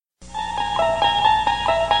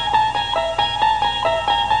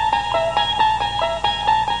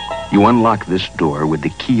You unlock this door with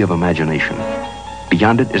the key of imagination.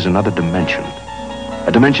 Beyond it is another dimension. A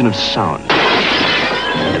dimension of sound.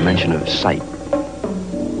 A dimension of sight.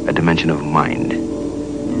 A dimension of mind.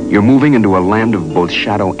 You're moving into a land of both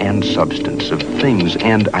shadow and substance, of things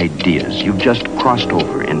and ideas. You've just crossed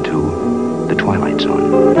over into the Twilight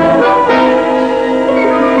Zone.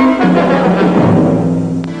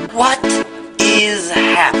 What is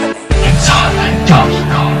happening? Inside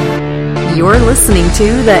Johnstown. You're listening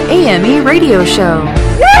to the AME Radio Show.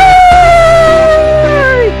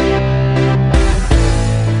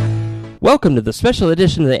 Welcome to the special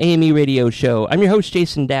edition of the AME Radio Show. I'm your host,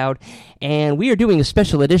 Jason Dowd, and we are doing a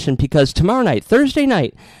special edition because tomorrow night, Thursday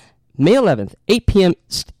night, May 11th, 8 p.m.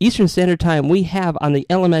 Eastern Standard Time, we have on the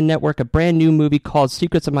LMN Network a brand new movie called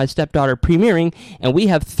Secrets of My Stepdaughter premiering, and we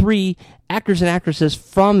have 3 actors and actresses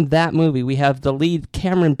from that movie. We have the lead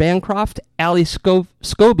Cameron Bancroft, Ali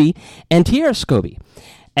Scobie, and Tiara Scobie.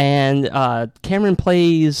 And Cameron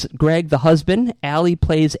plays Greg, the husband. Allie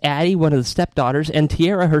plays Addie, one of the stepdaughters. And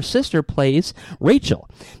Tiara, her sister, plays Rachel.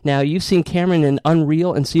 Now, you've seen Cameron in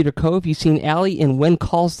Unreal and Cedar Cove. You've seen Allie in When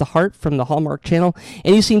Calls the Heart from the Hallmark Channel.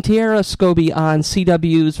 And you've seen Tiara Scobie on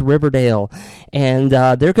CW's Riverdale. And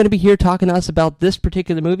they're going to be here talking to us about this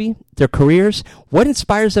particular movie, their careers, what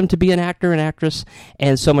inspires them to be an actor and actress,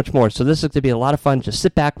 and so much more. So this is going to be a lot of fun. Just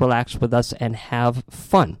sit back, relax with us, and have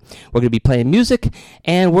fun. We're going to be playing music,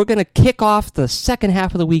 and we're going to kick off the second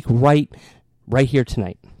half of the week right here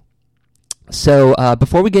tonight. So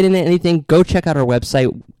before we get into anything, go check out our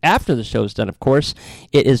website after the show's done, of course.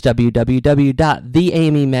 It is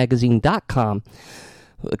www.theamemagazine.com.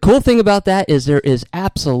 The cool thing about that is there is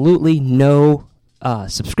absolutely no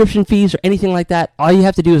subscription fees or anything like that. All you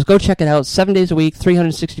have to do is go check it out 7 days a week,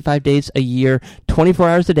 365 days a year, 24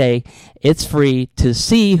 hours a day. It's free to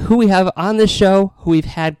see who we have on this show, who we've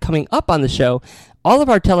had coming up on the show, all of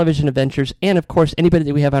our television adventures, and of course anybody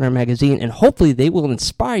that we have on our magazine, and hopefully they will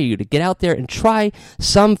inspire you to get out there and try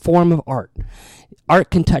some form of art.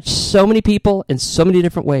 Art can touch so many people in so many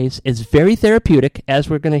different ways. It's very therapeutic, as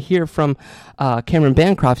we're going to hear from Cameron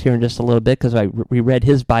Bancroft here in just a little bit, because I reread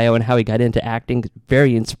his bio and how he got into acting.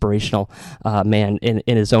 Very inspirational man in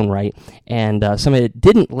his own right, and somebody that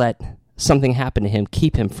didn't let something happen to him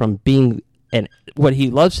keep him from being what he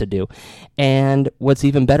loves to do. And what's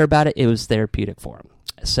even better about it, it was therapeutic for him.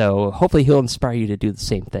 So hopefully he'll inspire you to do the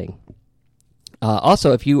same thing.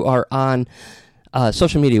 Also, if you are on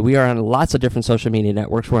social media, we are on lots of different social media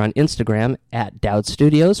networks. We're on Instagram at Dowd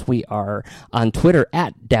Studios. We are on Twitter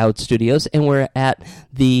at Dowd Studios, and we're at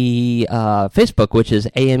the Facebook, which is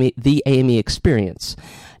the AME Experience.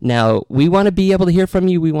 Now, we want to be able to hear from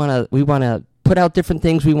you. We want to put out different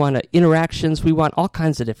things. We want interactions. We want all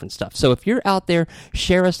kinds of different stuff. So if you're out there,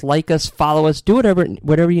 share us, like us, follow us, do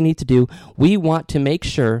whatever you need to do. We want to make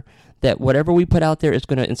sure that whatever we put out there is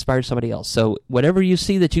going to inspire somebody else. So whatever you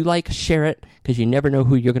see that you like, share it, because you never know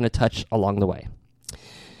who you're going to touch along the way.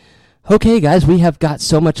 Okay, guys, we have got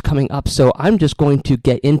so much coming up, so I'm just going to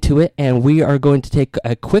get into it, and we are going to take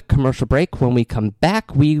a quick commercial break. When we come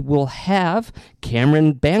back, we will have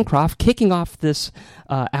Cameron Bancroft kicking off this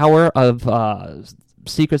hour of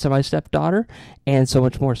Secrets of My Stepdaughter, and so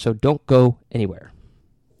much more, so don't go anywhere.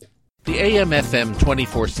 The AM/FM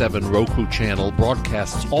 24/7 Roku channel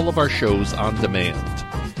broadcasts all of our shows on demand.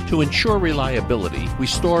 To ensure reliability, we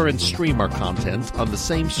store and stream our content on the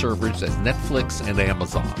same servers as Netflix and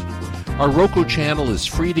Amazon. Our Roku channel is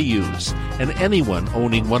free to use, and anyone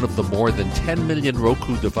owning one of the more than 10 million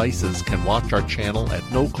Roku devices can watch our channel at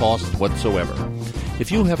no cost whatsoever.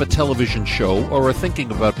 If you have a television show or are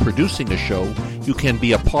thinking about producing a show, you can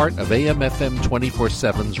be a part of AM/FM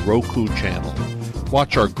 24/7's Roku channel.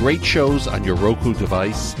 Watch our great shows on your Roku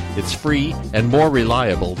device. It's free and more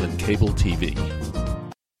reliable than cable TV.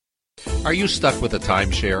 Are you stuck with a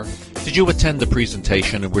timeshare? Did you attend the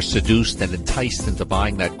presentation and were seduced and enticed into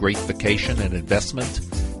buying that great vacation and investment?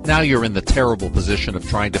 Now you're in the terrible position of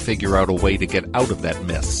trying to figure out a way to get out of that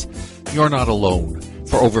mess. You're not alone.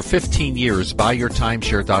 For over 15 years,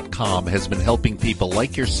 BuyYourTimeshare.com has been helping people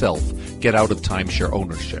like yourself get out of timeshare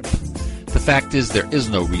ownership. The fact is, there is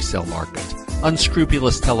no resale market.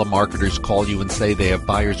 Unscrupulous telemarketers call you and say they have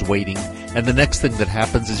buyers waiting, and the next thing that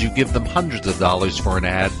happens is you give them hundreds of dollars for an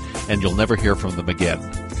ad, and you'll never hear from them again.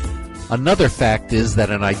 Another fact is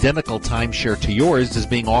that an identical timeshare to yours is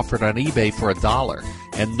being offered on eBay for $1,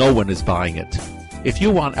 and no one is buying it. If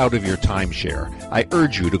you want out of your timeshare, I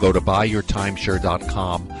urge you to go to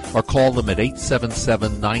BuyYourTimeshare.com or call them at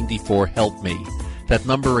 877-94-HELP-ME. That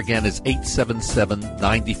number again is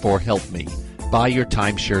 877-94-HELP-ME.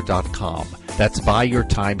 BuyYourTimeshare.com. That's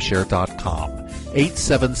BuyYourTimeshare.com.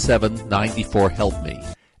 877-94-HELP-ME.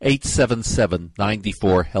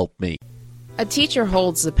 877-94-HELP-ME. A teacher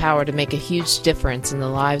holds the power to make a huge difference in the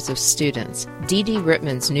lives of students. Dee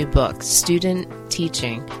Rittman's new book, Student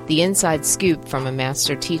Teaching, The Inside Scoop from a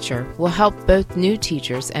Master Teacher, will help both new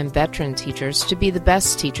teachers and veteran teachers to be the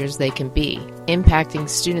best teachers they can be, impacting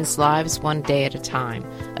students' lives one day at a time.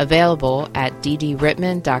 Available at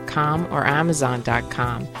ddrittman.com or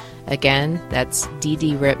amazon.com. Again, that's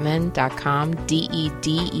ddrittman.com,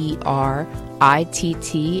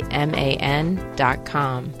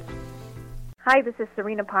 DEDERITTMAN.com. Hi, this is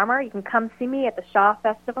Serena Palmer. You can come see me at the Shaw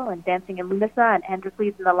Festival and Dancing in Lunasa and Andrews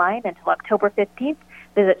Leads in the Line until October 15th.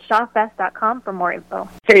 Visit shawfest.com for more info.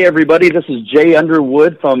 Hey, everybody. This is Jay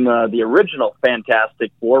Underwood from the original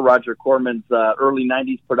Fantastic Four, Roger Corman's early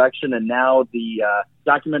 90s production, and now the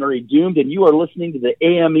documentary Doomed, and you are listening to the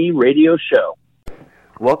AME radio show.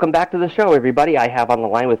 Welcome back to the show, everybody. I have on the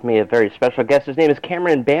line with me a very special guest. His name is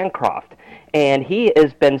Cameron Bancroft, and he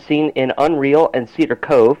has been seen in Unreal and Cedar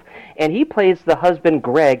Cove, and he plays the husband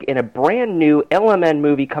Greg in a brand new LMN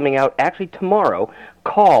movie coming out actually tomorrow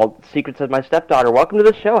called Secrets of My Stepdaughter. Welcome to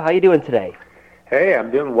the show. How are you doing today? Hey,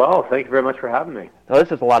 I'm doing well. Thank you very much for having me. Oh,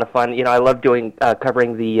 this is a lot of fun. You know, I love doing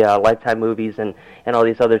covering the Lifetime movies and all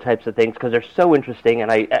these other types of things because they're so interesting,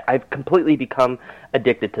 and I've completely become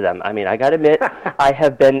addicted to them. I mean, I got to admit, I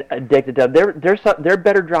have been addicted to them. They're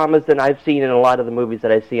better dramas than I've seen in a lot of the movies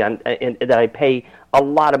that I see that I pay a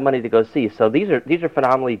lot of money to go see. So these are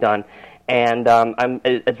phenomenally done, and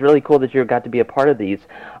it's really cool that you got to be a part of these.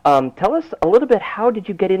 Tell us a little bit. How did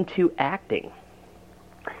you get into acting?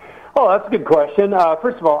 Oh, that's a good question.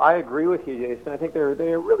 First of all, I agree with you, Jason. I think they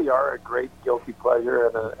really are a great guilty pleasure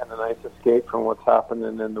and a nice escape from what's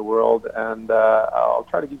happening in the world. And I'll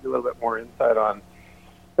try to give you a little bit more insight on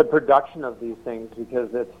the production of these things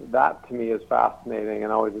because that to me is fascinating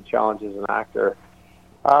and always a challenge as an actor.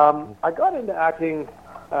 I got into acting.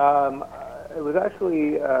 It was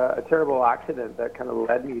actually a terrible accident that kind of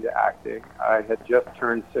led me to acting. I had just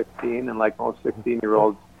turned 16, and like most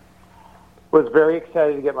 16-year-olds, was very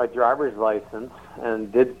excited to get my driver's license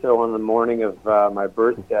and did so on the morning of my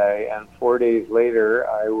birthday. And 4 days later,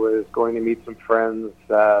 I was going to meet some friends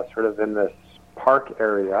sort of in this park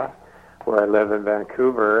area where I live in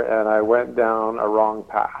Vancouver, and I went down a wrong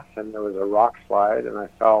path, and there was a rock slide, and I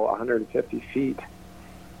fell 150 feet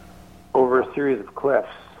over a series of cliffs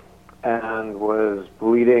and was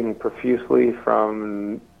bleeding profusely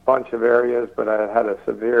from a bunch of areas, but I had a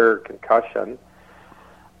severe concussion.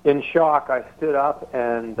 In shock, I stood up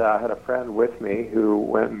and had a friend with me who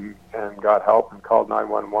went and got help and called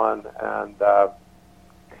 911. And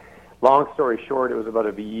long story short, it was about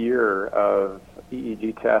a year of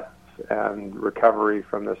EEG tests and recovery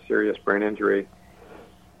from this serious brain injury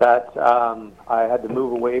that I had to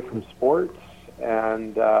move away from sports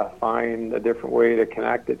and find a different way to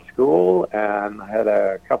connect at school. And I had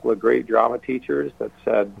a couple of great drama teachers that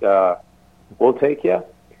said, we'll take you.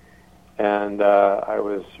 And I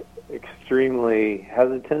was extremely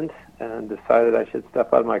hesitant and decided I should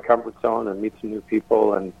step out of my comfort zone and meet some new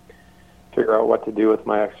people and figure out what to do with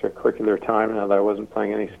my extracurricular time now that I wasn't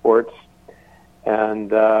playing any sports.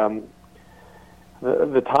 And the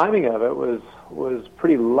timing of it was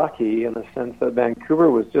pretty lucky in the sense that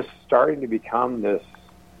Vancouver was just starting to become this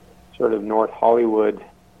sort of North Hollywood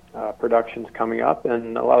productions coming up,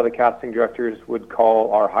 and a lot of the casting directors would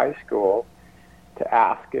call our high school to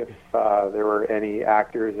ask if there were any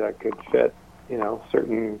actors that could fit,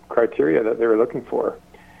 certain criteria that they were looking for.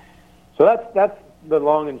 So that's the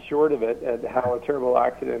long and short of it, and how a terrible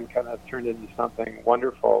accident kind of turned into something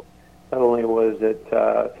wonderful. Not only was it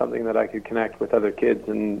something that I could connect with other kids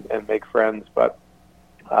and make friends, but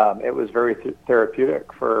it was very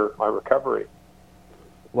therapeutic for my recovery.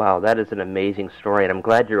 Wow, that is an amazing story, and I'm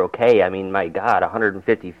glad you're okay. I mean, my God,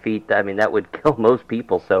 150 feet, I mean, that would kill most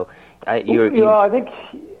people, so... I think,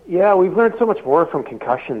 we've learned so much more from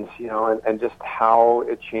concussions, and just how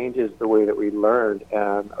it changes the way that we learn.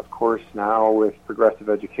 And, of course, now with progressive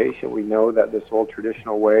education, we know that this old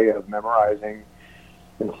traditional way of memorizing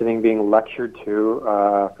and sitting being lectured to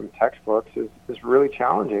from textbooks is really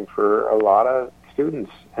challenging for a lot of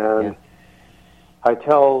students. And I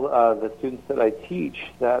tell the students that I teach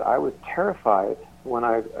that I was terrified when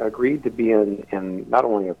I agreed to be in not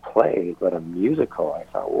only a play, but a musical. I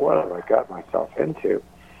thought, what have I got myself into?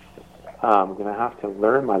 I'm going to have to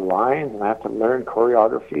learn my lines, and I have to learn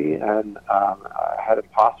choreography, and I had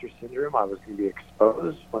imposter syndrome. I was going to be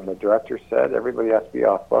exposed when the director said everybody has to be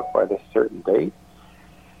off book by this certain date.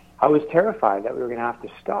 I was terrified that we were going to have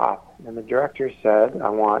to stop, and the director said, I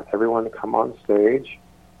want everyone to come on stage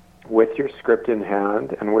with your script in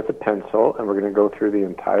hand and with a pencil, and we're going to go through the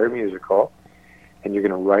entire musical. and you're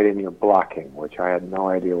going to write in your blocking, which I had no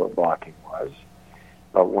idea what blocking was.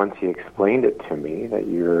 But once he explained it to me, that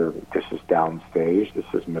this is downstage, this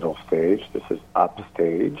is middle stage, this is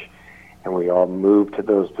upstage, and we all moved to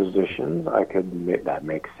those positions, that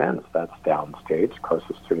makes sense. That's downstage,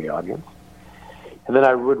 closest to the audience. And then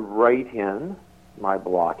I would write in my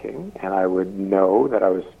blocking, and I would know that I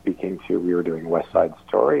was we were doing West Side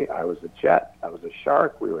Story. I was a jet, I was a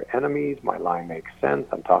shark, we were enemies, my line makes sense,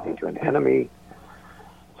 I'm talking to an enemy.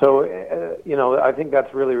 So, I think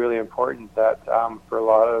that's really, really important that for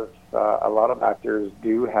a lot of actors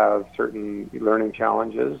do have certain learning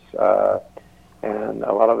challenges, and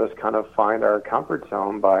a lot of us kind of find our comfort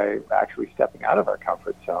zone by actually stepping out of our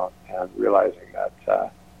comfort zone and realizing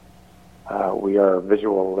that we are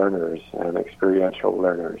visual learners and experiential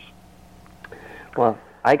learners. Well,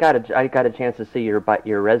 I got a chance to see your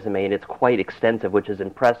resume, and it's quite extensive, which is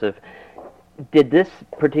impressive. Did this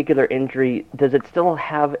particular injury, does it still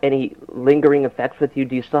have any lingering effects with you?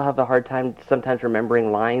 Do you still have a hard time sometimes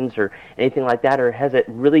remembering lines or anything like that, or has it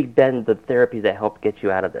really been the therapy that helped get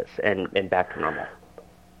you out of this and back to normal?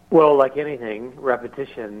 Well, like anything,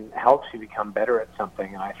 repetition helps you become better at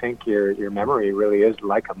something, and I think your memory really is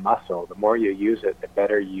like a muscle. The more you use it, the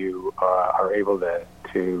better you are able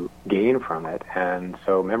to gain from it. And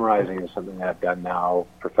so memorizing is something that I've done now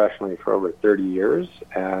professionally for over 30 years,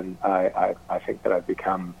 and I think that I've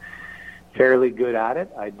become fairly good at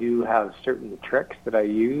it. I do have certain tricks that I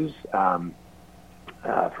use.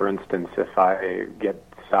 For instance, if I get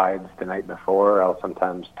sides the night before, I'll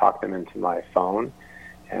sometimes talk them into my phone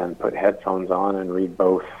and put headphones on and read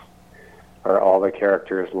both or all the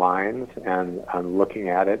characters' lines, and I'm looking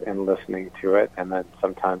at it and listening to it, and then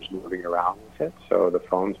sometimes moving around with it. So the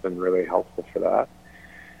phone's been really helpful for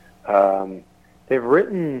that. They've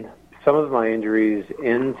written some of my injuries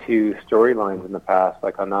into storylines in the past,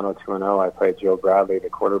 like on 90210, I played Joe Bradley, the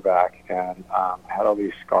quarterback, and I had all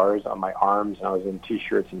these scars on my arms, and I was in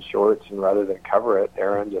T-shirts and shorts, and rather than cover it,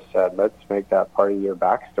 Aaron just said, let's make that part of your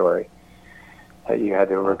backstory, that you had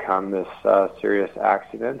to overcome this serious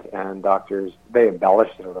accident, and doctors, they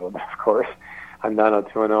embellished it a little bit, of course. On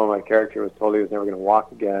 90210, my character was told he was never going to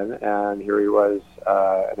walk again, and here he was,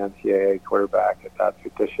 an NCAA quarterback at that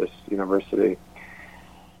fictitious university.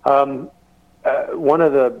 One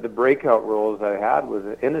of the breakout roles I had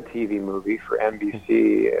was in a TV movie for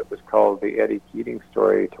NBC. It was called The Eddie Keating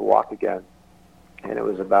Story, To Walk Again, and it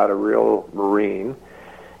was about a real Marine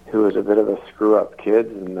who was a bit of a screw-up kid,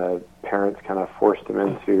 and the parents kind of forced him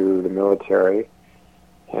into the military,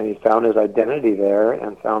 and he found his identity there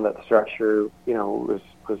and found that structure, was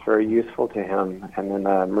very useful to him. And then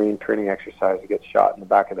a Marine training exercise, he gets shot in the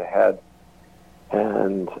back of the head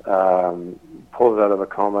and pulls out of a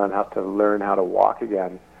coma and has to learn how to walk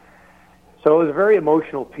again. So it was a very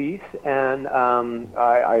emotional piece, and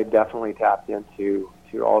I definitely tapped into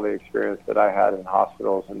all the experience that I had in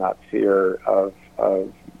hospitals and that fear of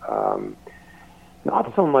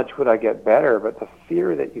not so much would I get better, but the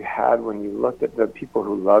fear that you had when you looked at the people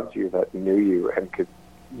who loved you, that knew you, and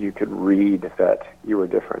you could read that you were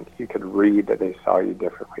different. You could read that they saw you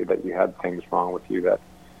differently, that you had things wrong with you that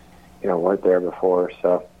weren't there before.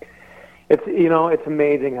 So it's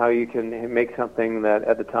amazing how you can make something that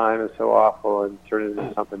at the time is so awful and turn it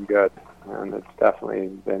into something good. And it's definitely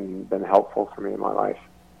been helpful for me in my life.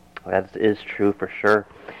 That is true for sure.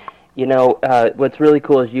 What's really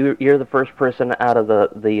cool is you're the first person out of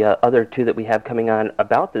the other two that we have coming on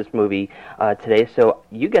about this movie today. So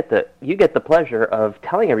you get the pleasure of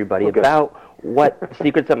telling everybody about what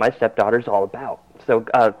Secrets of My Stepdaughter is all about. So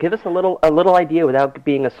give us a little idea without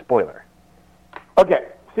being a spoiler. Okay,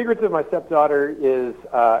 Secrets of My Stepdaughter is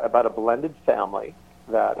about a blended family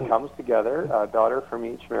that comes together, a daughter from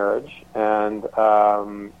each marriage, and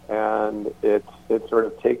it sort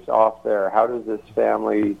of takes off there. How does this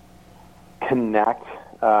family connect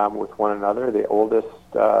with one another? The oldest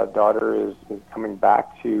daughter is coming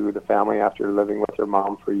back to the family after living with her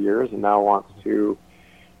mom for years and now wants to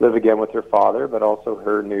live again with her father, but also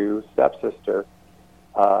her new stepsister.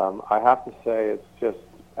 I have to say it's just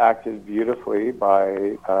acted beautifully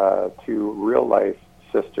by two real-life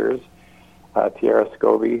sisters, Tiara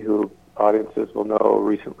Scobie, who audiences will know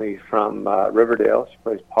recently from Riverdale. She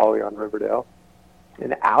plays Polly on Riverdale.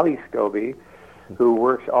 And Ali Scobie, who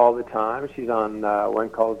works all the time. She's on When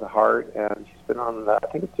Calls the Heart, and she's been on, I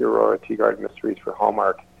think it's the Aurora Teagarden Mysteries for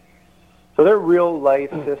Hallmark. So they're real-life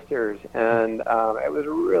sisters, and it was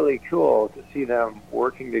really cool to see them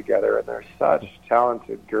working together, and they're such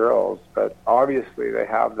talented girls, but obviously they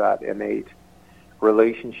have that innate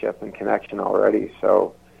relationship and connection already,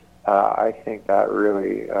 so I think that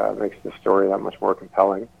really makes the story that much more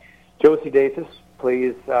compelling. Josie Davis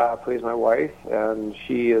plays my wife, and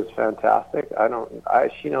she is fantastic.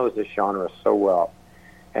 She knows this genre so well,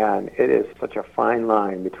 and it is such a fine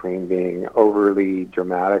line between being overly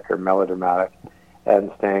dramatic or melodramatic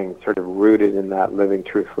and staying sort of rooted in that living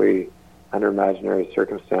truthfully under imaginary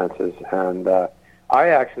circumstances. And I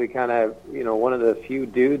actually kind of, one of the few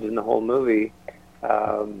dudes in the whole movie.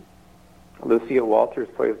 Lucia Walters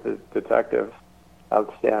plays the detective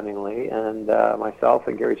outstandingly, and myself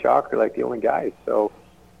and Gary Chalk are like the only guys. So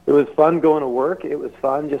it was fun going to work. It was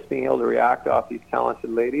fun just being able to react off these talented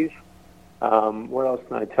ladies. What else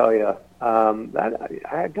can I tell you?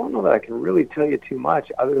 I don't know that I can really tell you too much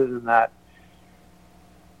other than that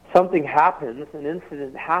something happens, an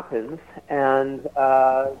incident happens, and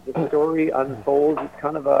the story unfolds. It's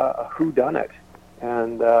kind of a whodunit,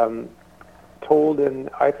 and told in,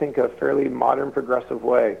 I think, a fairly modern, progressive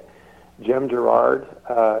way. Jem Gerard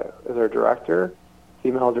is our director,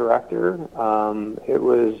 female director. It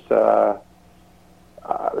was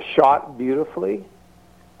shot beautifully.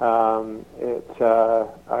 I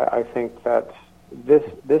think that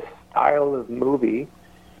this style of movie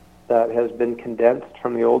that has been condensed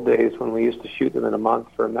from the old days when we used to shoot them in a month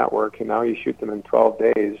for a network, and now you shoot them in 12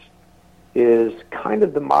 days, is kind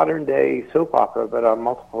of the modern day soap opera, but on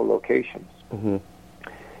multiple locations. Mm-hmm.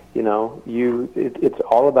 It's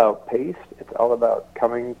all about pace. It's all about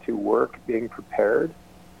coming to work, being prepared.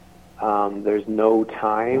 There's no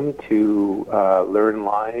time to learn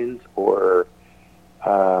lines or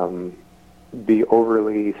be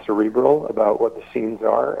overly cerebral about what the scenes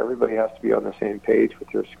are. Everybody has to be on the same page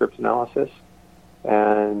with your script analysis,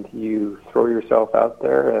 and you throw yourself out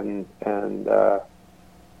there and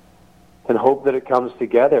hope that it comes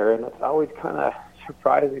together. And it's always kind of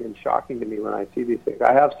surprising and shocking to me when I see these things.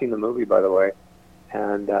 I have seen the movie, by the way,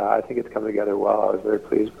 and I think it's come together well. I was very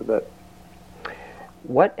pleased with it.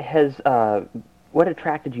 What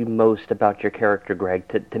attracted you most about your character,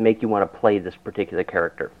 Greg, to make you want to play this particular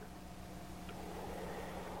character?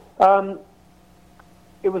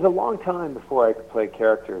 It was a long time before I could play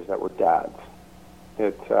characters that were dads.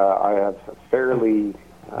 I have a fairly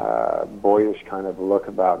boyish kind of look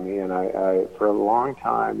about me, and I for a long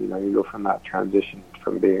time, you go from that transition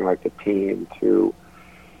from being like a teen to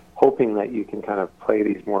hoping that you can kind of play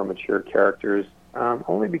these more mature characters,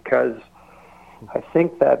 only because I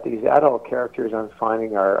think that these adult characters I'm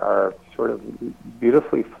finding are sort of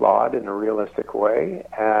beautifully flawed in a realistic way,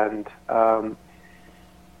 and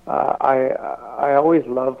I always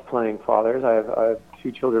loved playing fathers. I have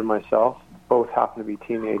two children myself. Both happen to be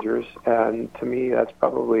teenagers, and to me, that's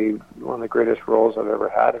probably one of the greatest roles I've ever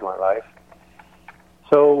had in my life.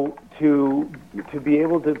 So to be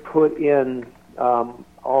able to put in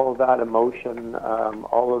all of that emotion,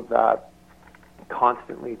 all of that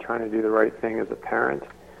constantly trying to do the right thing as a parent,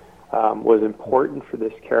 was important for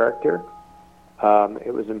this character.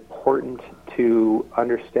 It was important to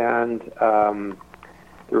understand the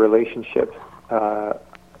relationship,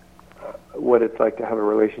 what it's like to have a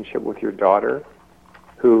relationship with your daughter,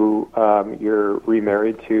 who you're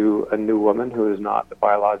remarried to a new woman who is not the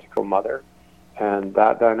biological mother, and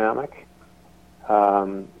that dynamic.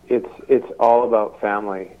 It's all about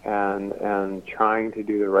family and trying to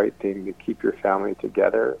do the right thing to keep your family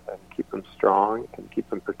together and keep them strong and keep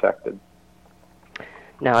them protected.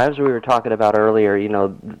 Now, as we were talking about earlier,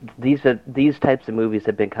 these types of movies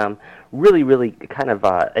have become really, really kind of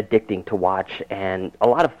addicting to watch and a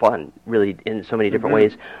lot of fun, really, in so many different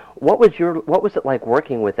ways. What was it like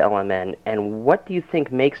working with LMN, and what do you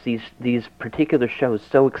think makes these particular shows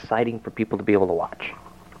so exciting for people to be able to watch?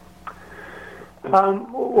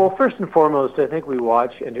 Well, first and foremost, I think we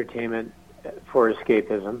watch entertainment for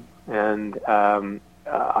escapism, and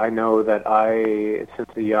I know that I, since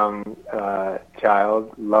a young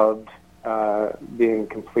child, loved being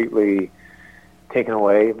completely taken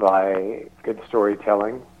away by good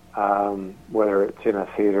storytelling, whether it's in a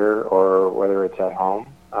theater or whether it's at home.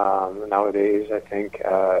 Nowadays, I think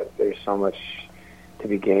there's so much to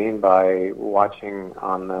be gained by watching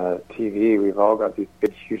on the TV. We've all got these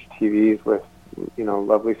big, huge TVs with,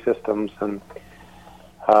 lovely systems, and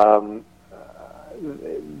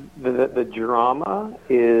the drama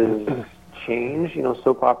is changed.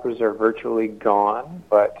 Soap operas are virtually gone,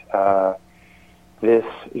 but this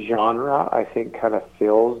genre, I think, kind of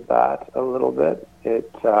fills that a little bit.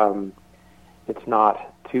 It's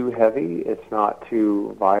not too heavy. It's not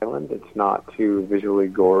too violent. It's not too visually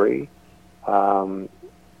gory.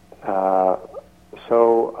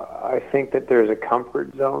 So I think that there's a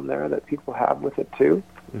comfort zone there that people have with it too.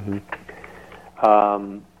 Mm-hmm.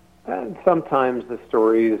 And sometimes the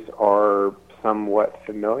stories are somewhat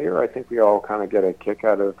familiar. I think we all kind of get a kick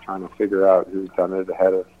out of trying to figure out who's done it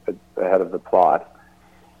ahead of the plot.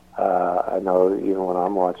 I know even when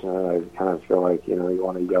I'm watching it, I kind of feel like, you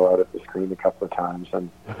want to yell out at the screen a couple of times, and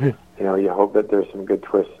you hope that there's some good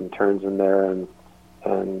twists and turns in there, and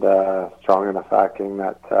strong enough acting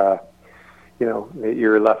that that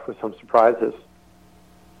you're left with some surprises.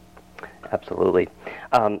 Absolutely.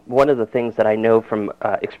 One of the things that I know from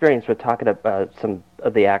experience with talking to some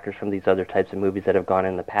of the actors from these other types of movies that have gone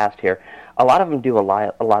in the past here, a lot of them do a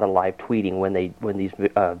lot of live tweeting when these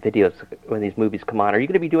movies come on. Are you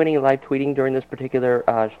going to be doing any live tweeting during this particular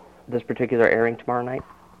airing tomorrow night?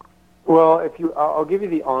 Well, I'll give you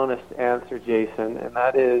the honest answer, Jason, and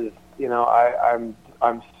that is,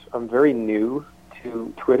 I'm very new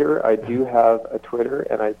to Twitter. I do have a Twitter,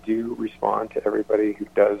 and I do respond to everybody who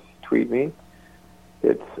does tweet me.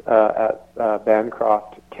 It's at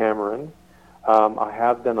Bancroft Cameron. I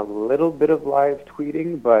have done a little bit of live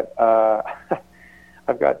tweeting, but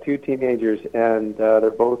I've got 2 teenagers, and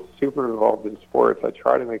they're both super involved in sports. I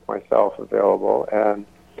try to make myself available, and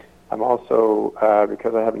I'm also,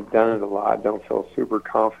 because I haven't done it a lot, don't feel super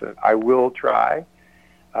confident. I will try.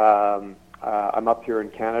 I'm up here in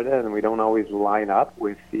Canada, and we don't always line up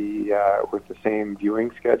with the same viewing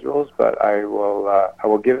schedules. But I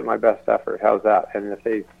will give it my best effort. How's that? And if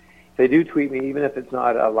they do tweet me, even if it's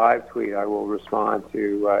not a live tweet, I will respond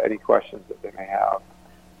to any questions that they may have.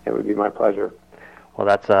 It would be my pleasure. Well,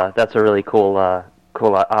 that's a really cool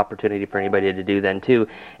opportunity for anybody to do then too.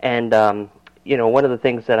 And one of the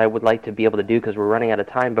things that I would like to be able to do, because we're running out of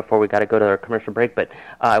time before we got to go to our commercial break, but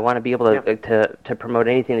I want to be able to promote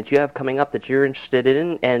anything that you have coming up that you're interested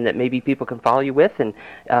in, and that maybe people can follow you with, and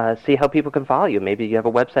see how people can follow you. Maybe you have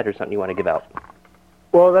a website or something you want to give out.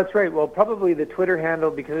 Well, that's right. Well, probably the Twitter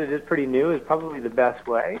handle, because it is pretty new, is probably the best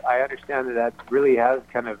way. I understand that really has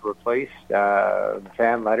kind of replaced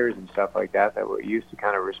fan letters and stuff like that we used to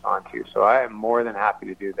kind of respond to. So I am more than happy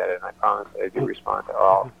to do that, and I promise that I do respond to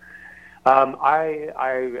all. I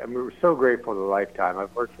am so grateful to Lifetime.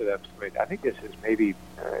 I've worked for them. I think this is maybe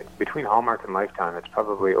between Hallmark and Lifetime, it's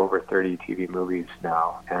probably over 30 TV movies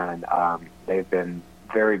now, and they've been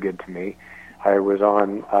very good to me. I was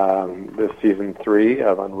on this season 3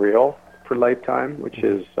 of Unreal for Lifetime, which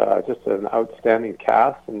is just an outstanding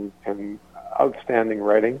cast and outstanding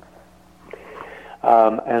writing.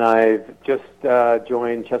 And I've just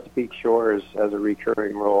joined Chesapeake Shores as a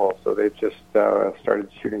recurring role, so they've just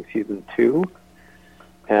started shooting season 2.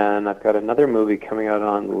 And I've got another movie coming out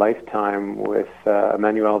on Lifetime with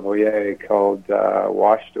Emmanuel Voyer called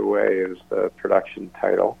Washed Away is the production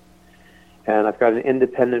title. And I've got an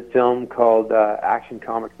independent film called Action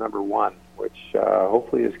Comics #1, which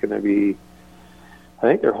hopefully is going to be, I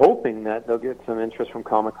think they're hoping that they'll get some interest from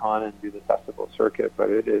Comic-Con and do the festival circuit, but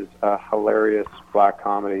it is a hilarious black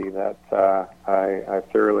comedy that I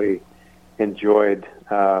thoroughly enjoyed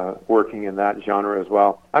working in that genre as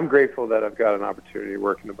well. I'm grateful that I've got an opportunity to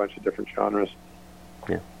work in a bunch of different genres.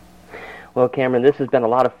 Yeah. Well, Cameron, this has been a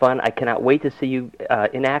lot of fun. I cannot wait to see you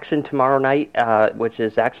in action tomorrow night, which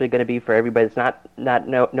is actually going to be, for everybody that's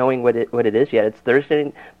not knowing what it is yet, it's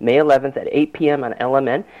Thursday, May 11th at 8 p.m. on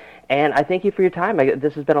LMN. And I thank you for your time.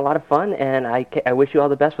 This has been a lot of fun, and I wish you all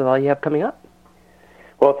the best with all you have coming up.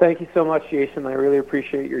 Well, thank you so much, Jason. I really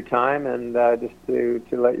appreciate your time, and just to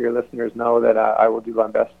let your listeners know that I will do my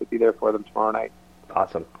best to be there for them tomorrow night.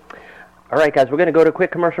 Awesome. All right, guys, we're going to go to a quick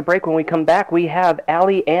commercial break. When we come back, we have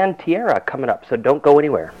Allie and Tiara coming up, so don't go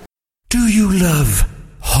anywhere. Do you love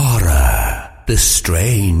horror, the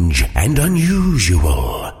strange and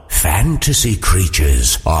unusual, fantasy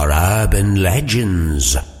creatures or urban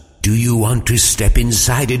legends? Do you want to step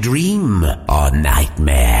inside a dream or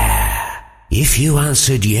nightmare? If you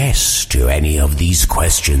answered yes to any of these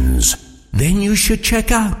questions, then you should check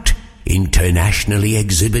out internationally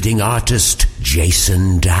exhibiting artist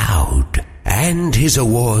Jason Dowd and his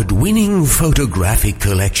award-winning photographic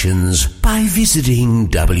collections by visiting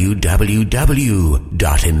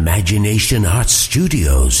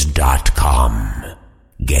www.imaginationartstudios.com.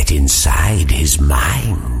 Get inside his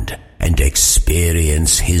mind and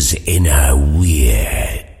experience his inner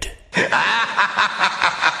weird.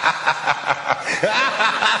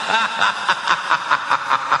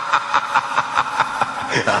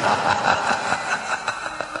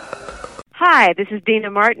 Hi, this is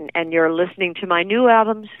Dina Martin, and you're listening to my new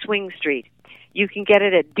album, Swing Street. You can get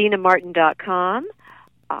it at dinamartin.com,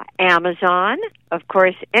 Amazon, of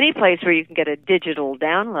course, any place where you can get a digital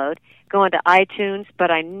download. Go onto iTunes,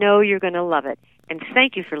 but I know you're going to love it. And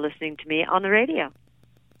thank you for listening to me on the radio.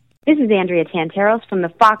 This is Andrea Tanteros from the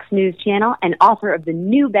Fox News Channel and author of the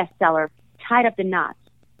new bestseller, Tied Up in Knots.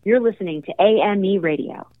 You're listening to AME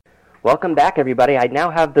Radio. Welcome back, everybody. I now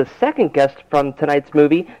have the second guest from tonight's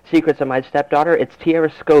movie, Secrets of My Stepdaughter. It's Tiara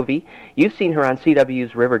Scovey. You've seen her on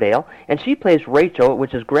CW's Riverdale, and she plays Rachel,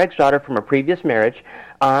 which is Greg's daughter from a previous marriage,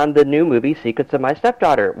 on the new movie, Secrets of My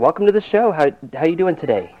Stepdaughter. Welcome to the show. How you doing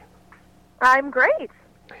today? I'm great.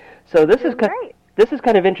 So this is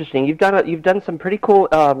kind of interesting. You've done some pretty cool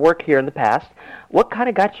work here in the past. What kind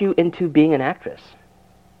of got you into being an actress?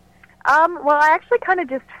 Well, I actually kind of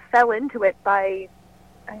just fell into it by,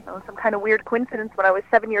 I don't know, some kind of weird coincidence. When I was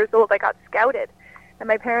 7 years old, I got scouted. And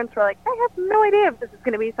my parents were like, I have no idea if this is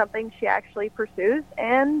going to be something she actually pursues.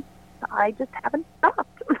 And I just haven't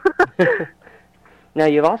stopped. Now,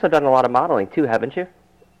 you've also done a lot of modeling, too, haven't you?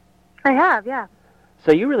 I have, yeah.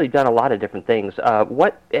 So you've really done a lot of different things.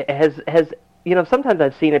 What has sometimes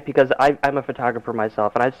I've seen it because I'm a photographer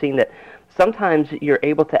myself, and I've seen that sometimes you're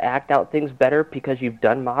able to act out things better because you've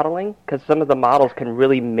done modeling, because some of the models can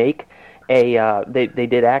really make they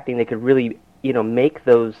did acting, they could really, make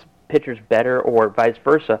those pictures better, or vice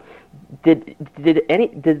versa. Did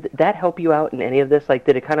that help you out in any of this? Like,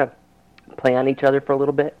 did it kind of play on each other for a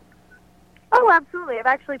little bit? Oh, absolutely. I've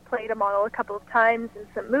actually played a model a couple of times in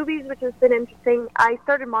some movies, which has been interesting. I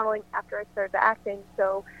started modeling after I started acting,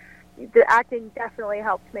 so the acting definitely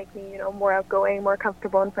helped make me, more outgoing, more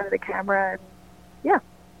comfortable in front of the camera, and yeah.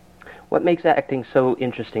 What makes acting so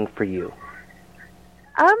interesting for you?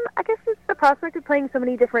 I guess it's the prospect of playing so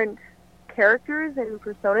many different characters and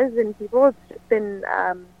personas and people. It's just been,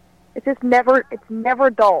 it's never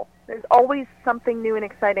dull. There's always something new and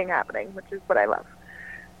exciting happening, which is what I love.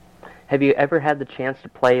 Have you ever had the chance to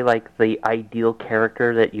play, like, the ideal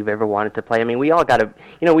character that you've ever wanted to play? I mean, we all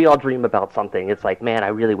we all dream about something. It's like, man, I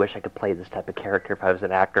really wish I could play this type of character if I was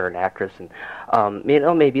an actor or an actress. And,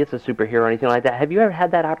 maybe it's a superhero or anything like that. Have you ever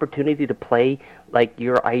had that opportunity to play, like,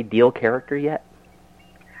 your ideal character yet?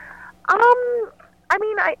 I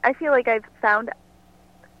mean, I feel like I've found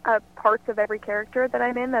parts of every character that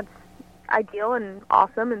I'm in that's ideal and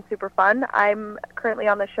awesome and super fun. I'm currently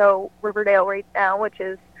on the show Riverdale right now, which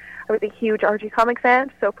is, I was a huge Archie comic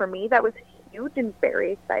fan, so for me that was huge and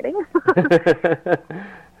very exciting.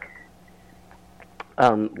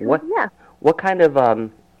 What kind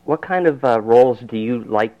of roles do you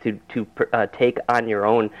like to take on your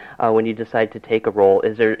own when you decide to take a role?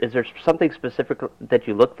 Is there something specific that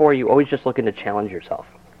you look for? Or are you always just looking to challenge yourself?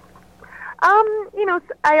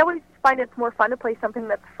 I always find it's more fun to play something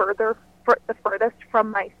that's the furthest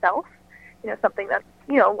from myself. Something that's,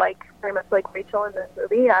 like very much like Rachel in this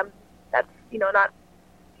movie. That's, not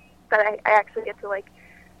that I actually get to, like,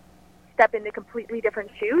 step into completely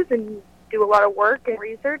different shoes and do a lot of work and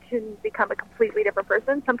research and become a completely different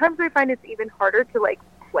person. Sometimes I find it's even harder to, like,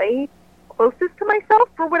 play closest to myself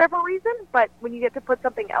for whatever reason, but when you get to put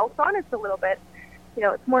something else on, it's a little bit,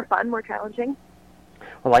 it's more fun, more challenging.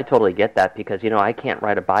 Well, I totally get that because, I can't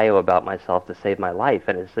write a bio about myself to save my life.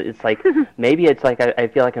 And it's like, maybe it's like I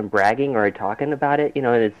feel like I'm bragging or talking about it,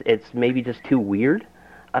 and it's maybe just too weird.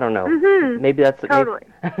 I don't know. Mm-hmm. Maybe that's... Totally.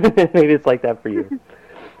 Maybe it's like that for you.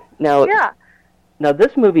 Now, Now,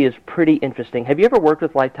 this movie is pretty interesting. Have you ever worked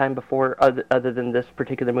with Lifetime before, other than this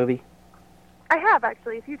particular movie? I have,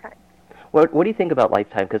 actually, a few times. What do you think about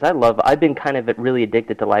Lifetime? Because I've been kind of really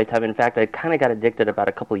addicted to Lifetime. In fact, I kind of got addicted about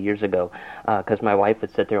a couple of years ago because my wife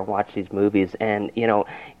would sit there and watch these movies. And,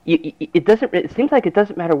 it seems like it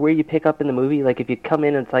doesn't matter where you pick up in the movie. Like, if you come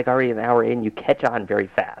in and it's like already an hour in, you catch on very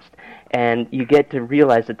fast. And you get to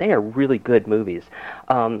realize that they are really good movies.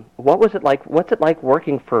 What's it like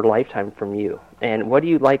working for Lifetime from you? And what do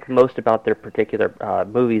you like most about their particular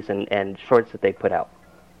movies and shorts that they put out?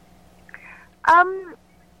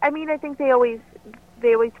 I mean, I think they always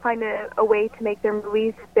find a way to make their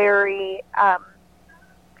movies very,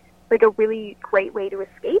 like a really great way to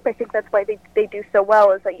escape. I think that's why they do so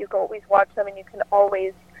well, is that you can always watch them and you can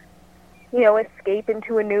always, escape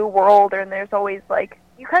into a new world. And there's always, like,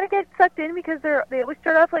 you kind of get sucked in because they always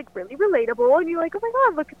start off, like, really relatable. And you're like, oh my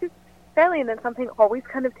God, look at this family. And then something always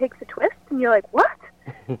kind of takes a twist and you're like, what?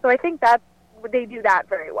 So I think they do that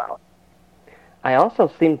very well. I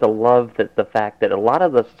also seem to love the fact that a lot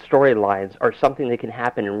of the storylines are something that can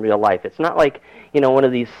happen in real life. It's not like, one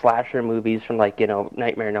of these slasher movies from, like,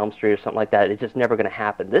 Nightmare on Elm Street or something like that. It's just never going to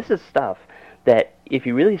happen. This is stuff that, if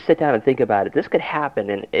you really sit down and think about it, this could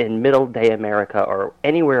happen in middle-day America or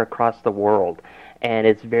anywhere across the world, and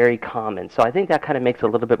it's very common. So I think that kind of makes it a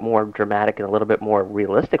little bit more dramatic and a little bit more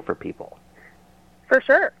realistic for people. For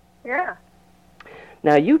sure, yeah.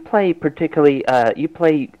 Now, you play Greg's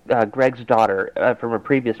daughter from a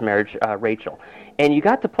previous marriage, Rachel, and you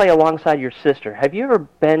got to play alongside your sister. Have you ever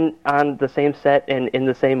been on the same set and in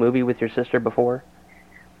the same movie with your sister before?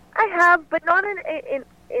 I have, but not in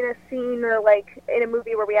a scene or like in a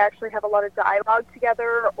movie where we actually have a lot of dialogue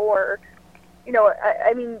together, or, you know,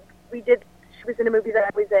 I mean, she was in a movie that I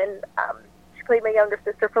was in, she played my younger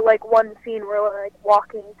sister for like one scene where we're like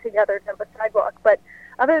walking together down the sidewalk, but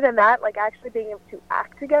other than that, like actually being able to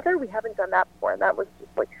act together, we haven't done that before, and that was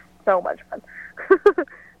just like so much fun.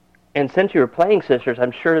 And since you were playing sisters,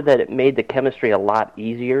 I'm sure that it made the chemistry a lot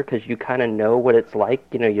easier because you kind of know what it's like.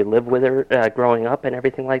 You know, you live with her growing up and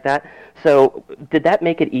everything like that. So did that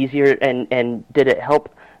make it easier, and did it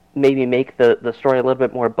help maybe make the story a little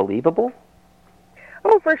bit more believable?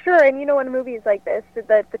 Oh, for sure. And, you know, in movies like this,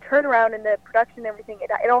 the turnaround and the production and everything,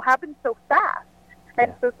 it all happens so fast.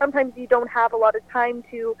 And so sometimes you don't have a lot of time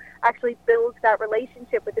to actually build that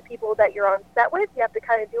relationship with the people that you're on set with. You have to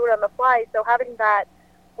kind of do it on the fly. So having that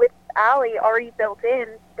with Allie already built in,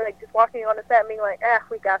 like just walking on a set and being like,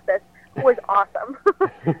 we got this, was awesome.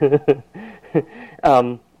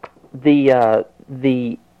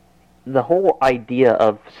 The whole idea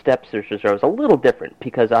of stepsisters was a little different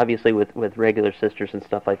because obviously with regular sisters and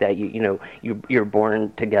stuff like that, you're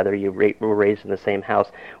born together, you were raised in the same house.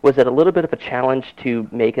 Was it a little bit of a challenge to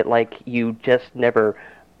make it like you just never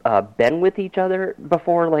been with each other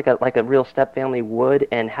before, like a real stepfamily would?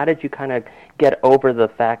 And how did you kind of get over the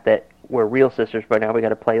fact that we're real sisters, but now we got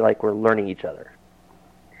to play like we're learning each other?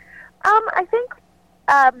 I think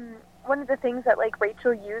one of the things that like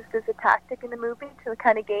Rachel used as a tactic in the movie to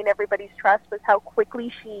kind of gain everybody's trust was how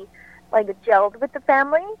quickly she like gelled with the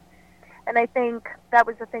family, and I think that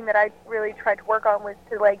was the thing that I really tried to work on, was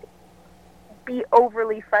to like be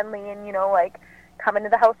overly friendly and, you know, like come into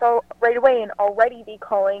the house right away and already be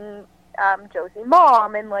calling Josie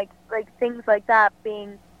mom and like things like that,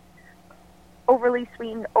 being overly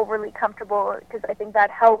sweet and overly comfortable, because I think that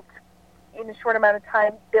helped in a short amount of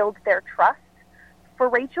time build their trust for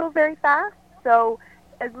Rachel very fast. So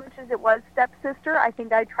as much as it was stepsister, I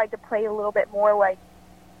think I tried to play a little bit more like,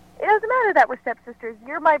 it doesn't matter that we're stepsisters,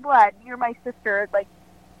 you're my blood, you're my sister, like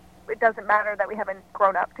it doesn't matter that we haven't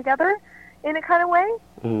grown up together, in a kind of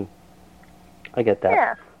way. I get that.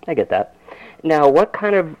 Yeah. I get that. Now, what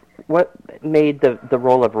made the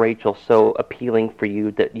role of Rachel so appealing for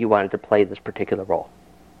you that you wanted to play this particular role?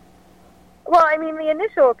 Well, I mean, the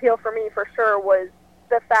initial appeal for me, for sure, was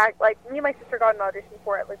the fact, like, me and my sister got an audition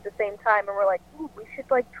for it at the same time, and we're like, ooh, we should,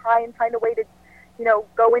 like, try and find a way to, you know,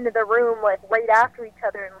 go into the room, like, right after each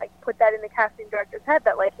other and, like, put that in the casting director's head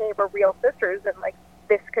that, like, hey, we're real sisters and, like,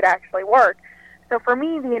 this could actually work. So for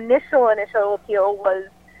me, the initial appeal was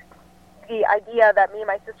the idea that me and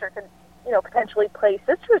my sister could, you know, potentially play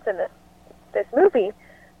sisters in this movie.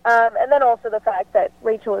 And then also the fact that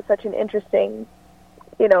Rachel is such an interesting,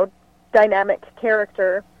 you know, dynamic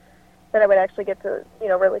character that I would actually get to, you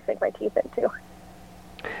know, really sink my teeth into.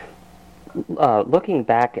 Looking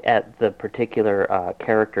back at the particular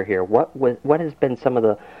character here, what has been some of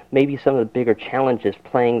the bigger challenges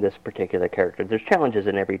playing this particular character? There's challenges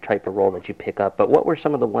in every type of role that you pick up, but what were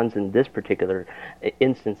some of the ones in this particular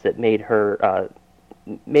instance that made her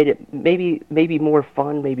made it maybe more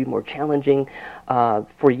fun, maybe more challenging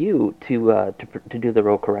for you to do the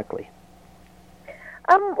role correctly?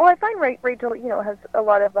 Well, I find Rachel, you know, has a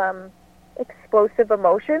lot of explosive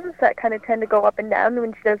emotions that kind of tend to go up and down.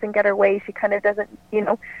 When she doesn't get her way, she kind of doesn't, you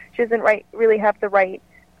know, she doesn't really have the right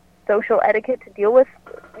social etiquette to deal with,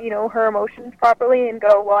 you know, her emotions properly and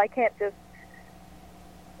go, well, I can't just,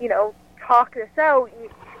 you know, talk this out. She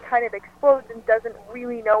kind of explodes and doesn't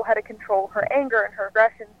really know how to control her anger and her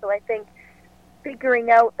aggression. So I think figuring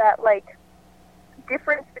out that, like,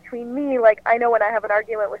 difference between me, like, I know when I have an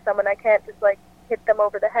argument with someone, I can't just, like, hit them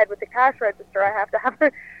over the head with the cash register. I have to have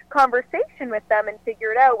a conversation with them and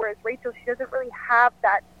figure it out, whereas Rachel, she doesn't really have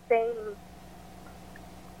that same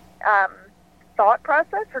thought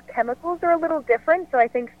process. Her chemicals are a little different, so I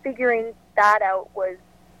think figuring that out was,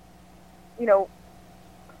 you know,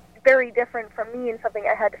 very different from me and something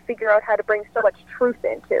I had to figure out how to bring so much truth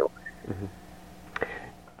into.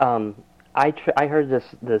 I heard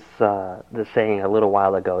this saying a little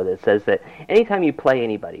while ago that says that anytime you play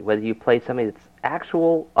anybody, whether you play somebody that's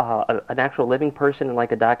an actual living person in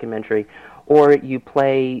like a documentary, or you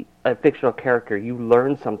play a fictional character, you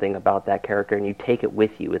learn something about that character and you take it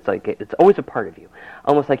with you. It's like it's always a part of you,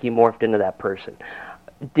 almost like you morphed into that person.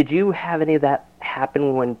 Did you have any of that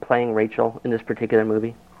happen when playing Rachel in this particular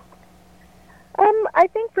movie? I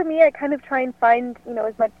think for me, I kind of try and find, you know,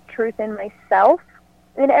 as much truth in myself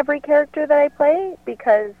in every character that I play,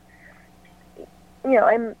 because, you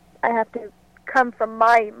know, I have to come from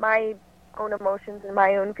my own emotions and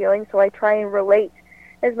my own feelings, so I try and relate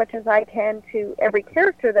as much as I can to every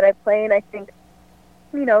character that I play. And I think,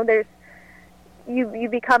 you know, there's you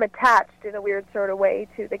become attached in a weird sort of way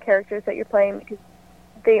to the characters that you're playing, because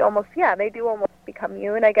they do almost become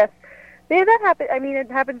you. And I guess that happens. I mean, it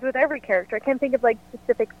happens with every character. I can't think of like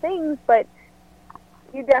specific things, but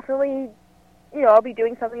you definitely, I'll be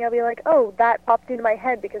doing something, I'll be like, oh, that popped into my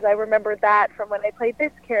head because I remember that from when I played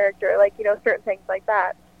this character, like, certain things like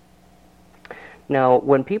that. Now,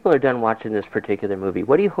 when people are done watching this particular movie,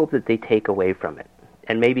 what do you hope that they take away from it?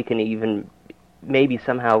 And maybe can even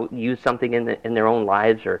somehow use something in their own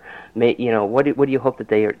lives, or what do you hope that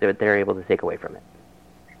they're able to take away from it?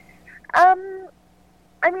 I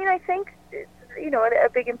mean, I think a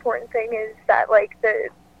big important thing is that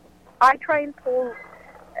I try and pull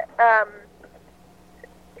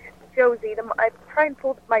Josie. I try and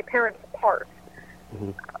pull my parents apart,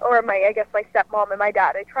 or my stepmom and my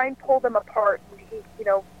dad. I try and pull them apart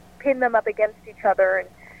and pin them up against each other and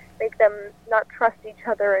make them not trust each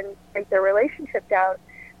other and break their relationship down.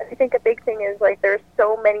 And I think a big thing is there's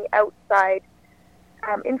so many outside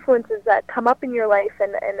influences that come up in your life,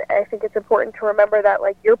 and I think it's important to remember that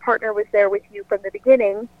your partner was there with you from the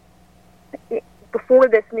beginning, before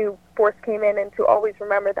this new force came in, and to always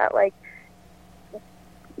remember that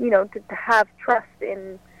to have trust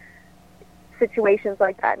in situations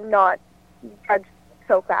like that, and not judge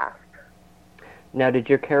so fast. Now, did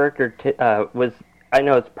your character I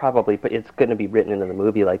know it's probably, but it's going to be written into the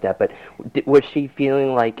movie like that, but was she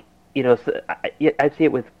feeling like, I see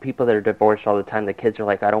it with people that are divorced all the time. The kids are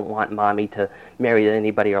like, I don't want mommy to marry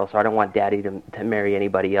anybody else, or I don't want daddy to marry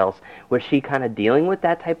anybody else. Was she kind of dealing with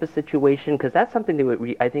that type of situation? Because that's something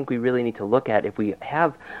that I think we really need to look at if we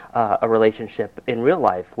have a relationship in real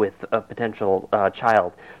life with a potential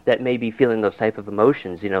child that may be feeling those type of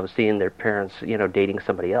emotions, seeing their parents, dating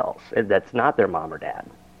somebody else that's not their mom or dad.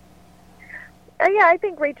 Yeah, I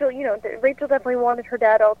think Rachel definitely wanted her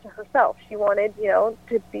dad all to herself. She wanted,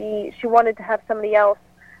 she wanted to have somebody else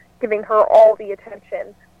giving her all the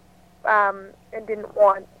attention, and didn't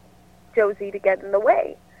want Josie to get in the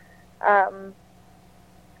way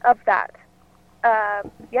of that.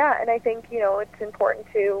 Yeah, and I think, it's important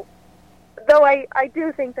to, though I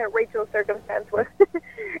do think that Rachel's circumstance was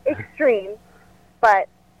extreme, but,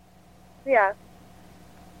 yeah.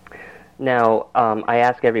 Now, I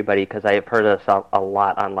ask everybody, because I have heard this a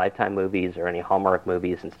lot on Lifetime movies or any Hallmark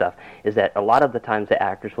movies and stuff, is that a lot of the times the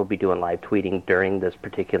actors will be doing live tweeting during this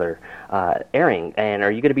particular airing. And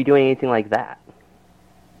are you going to be doing anything like that?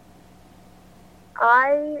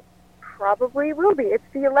 I probably will be. It's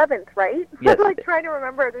the 11th, right? Yes. I'm trying to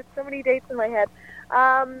remember. There's so many dates in my head.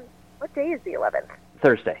 What day is the 11th?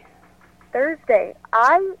 Thursday.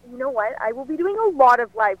 You know what? I will be doing a lot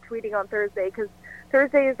of live tweeting on Thursday, because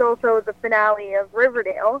Thursday is also the finale of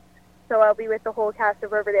Riverdale, so I'll be with the whole cast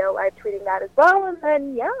of Riverdale live tweeting that as well, and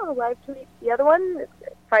then, I'll live tweet the other one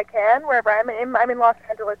if I can, wherever I'm in Los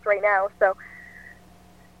Angeles right now, so,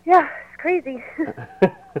 yeah, it's crazy.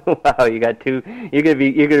 Wow, you got two.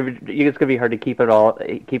 It's gonna be hard to keep it all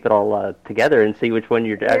together and see which one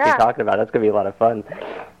you're actually talking about. That's gonna be a lot of fun.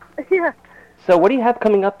 Yeah. So, what do you have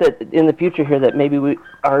coming up that in the future here that maybe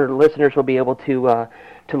our listeners will be able to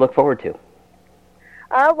look forward to?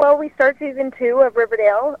 Well, we start season 2 of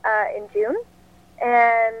Riverdale in June,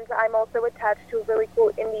 and I'm also attached to a really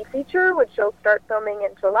cool indie feature, which will start filming in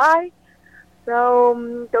July.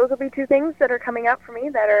 So those will be 2 things that are coming up for me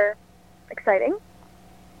that are exciting.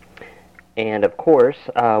 And, of course,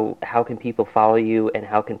 how can people follow you, and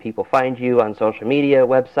how can people find you on social media,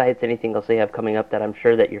 websites, anything else they have coming up that I'm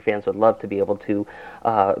sure that your fans would love to be able to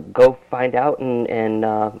go find out and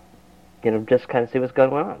just kind of see what's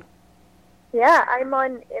going on? Yeah, I'm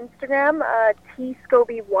on Instagram,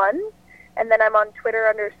 tscoby1, and then I'm on Twitter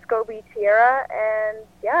under ScobyTierra, and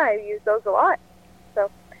I use those a lot.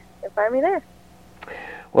 So you can find me there.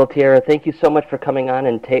 Well, Tierra, thank you so much for coming on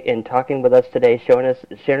and talking with us today, sharing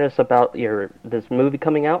us about this movie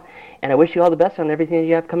coming out, and I wish you all the best on everything that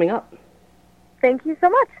you have coming up. Thank you so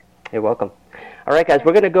much. You're welcome. All right, guys,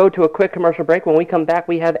 we're going to go to a quick commercial break. When we come back,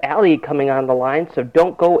 we have Allie coming on the line, so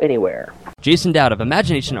don't go anywhere. Jason Dowd of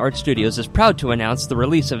Imagination Art Studios is proud to announce the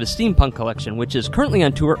release of his steampunk collection, which is currently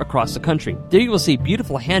on tour across the country. There you will see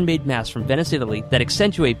beautiful handmade masks from Venice, Italy that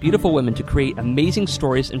accentuate beautiful women to create amazing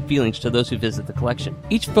stories and feelings to those who visit the collection.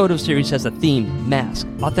 Each photo series has a theme, mask,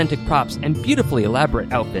 authentic props, and beautifully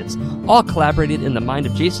elaborate outfits, all collaborated in the mind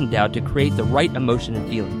of Jason Dowd to create the right emotion and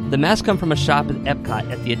feeling. The masks come from a shop at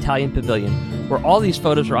Epcot at the Italian Pavilion, where all these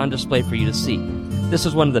photos are on display for you to see. This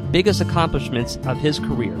is one of the biggest accomplishments of his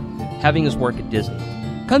career, having his work at Disney.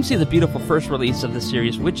 Come see the beautiful first release of the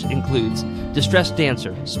series, which includes Distressed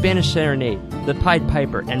Dancer, Spanish Serenade, The Pied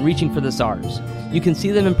Piper, and Reaching for the Stars. You can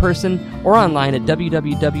see them in person or online at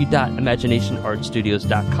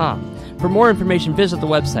www.imaginationartstudios.com. For more information, visit the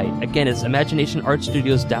website. Again, it's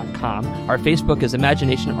imaginationartstudios.com. Our Facebook is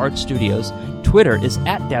Imagination Art Studios. Twitter is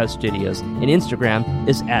 @Dowd Studios, and Instagram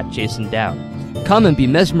is @JasonDowd. Come and be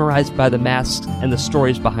mesmerized by the masks and the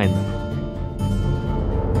stories behind them.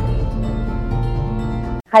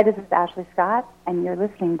 Hi, this is Ashley Scott, and you're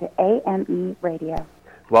listening to AME Radio.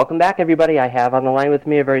 Welcome back, everybody. I have on the line with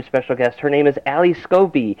me a very special guest. Her name is Ali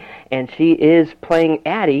Scobee, and she is playing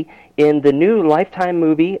Addie in the new Lifetime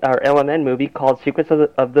movie, or LMN movie, called Secrets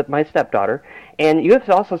of My Stepdaughter. And you have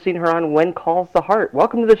also seen her on When Calls the Heart.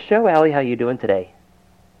 Welcome to the show, Ali. How are you doing today?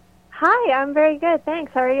 Hi, I'm very good.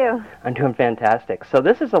 Thanks. How are you? I'm doing fantastic. So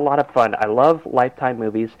this is a lot of fun. I love Lifetime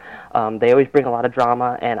movies. They always bring a lot of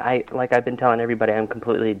drama, and like I've been telling everybody, I'm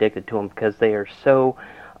completely addicted to them because they are so...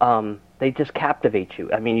 they just captivate you.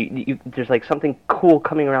 I mean, there's like something cool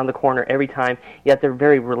coming around the corner every time, yet they're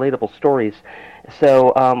very relatable stories.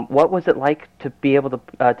 So what was it like to be able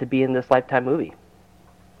to be in this Lifetime movie?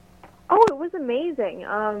 Oh, it was amazing.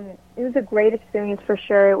 It was a great experience for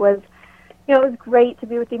sure. It was great to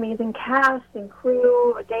be with the amazing cast and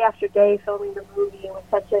crew day after day filming the movie. It was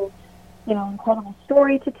such an, incredible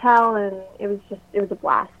story to tell, and it was a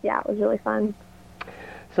blast. Yeah, it was really fun.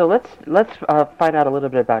 So let's find out a little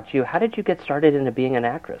bit about you. How did you get started into being an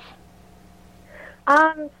actress?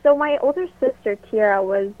 So my older sister, Tiara,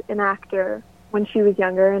 was an actor when she was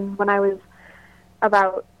younger, and when I was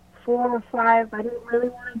about 4 or 5, I didn't really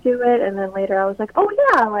want to do it, and then later I was like, oh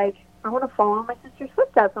yeah, I want to follow my sister's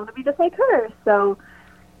footsteps. I want to be just like her. So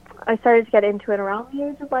I started to get into it around the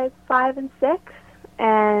age of 5 and 6,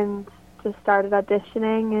 and just started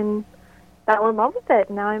auditioning and fell in love with it.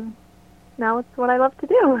 Now it's what I love to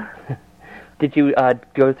do. Did you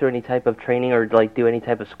go through any type of training or do any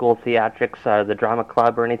type of school theatrics, the drama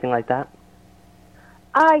club or anything like that?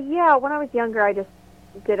 Yeah, when I was younger, I just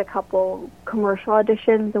did a couple commercial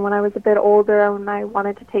auditions, and when I was a bit older, when I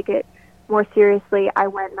wanted to take it more seriously, I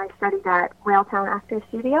went and I studied at Railtown Actors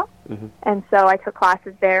Studio, and so I took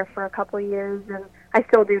classes there for a couple of years, and I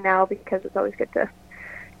still do now because it's always good to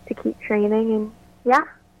keep training, and yeah.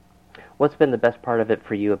 What's been the best part of it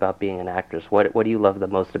for you about being an actress? What do you love the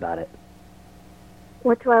most about it?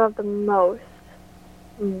 What do I love the most?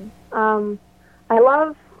 I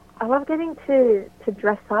love getting to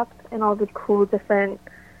dress up in all the cool different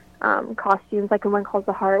costumes, like in When Calls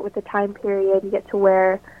the Heart with the time period. You get to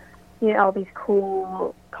wear, all these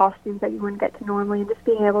cool costumes that you wouldn't get to normally, and just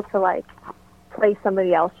being able to play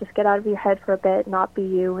somebody else, just get out of your head for a bit, not be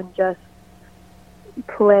you, and just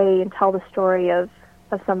play and tell the story of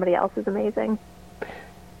somebody else is amazing.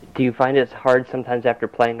 Do you find it's hard sometimes after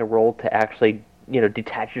playing a role to actually,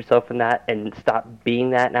 detach yourself from that and stop being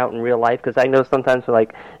that out in real life? Because I know sometimes,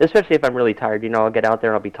 especially if I'm really tired, I'll get out there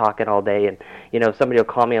and I'll be talking all day, and, somebody will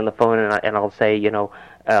call me on the phone and I'll say,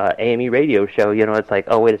 AME radio show, it's like,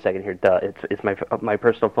 oh, wait a second here, it's my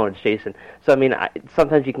personal phone, it's Jason. So,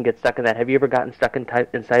 sometimes you can get stuck in that. Have you ever gotten stuck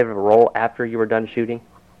inside of a role after you were done shooting?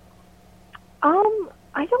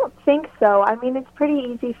 I don't think so. It's pretty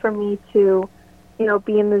easy for me to,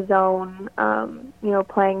 be in the zone,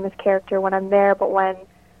 playing this character when I'm there, but when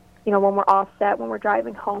we're off set, when we're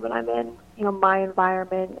driving home and I'm in, my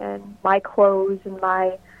environment and my clothes and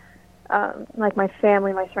my, my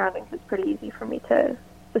family, my surroundings, it's pretty easy for me to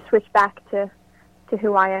switch back to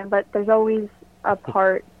who I am, but there's always a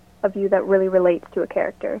part of you that really relates to a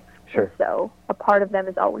character. Sure. And so a part of them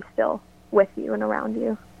is always still with you and around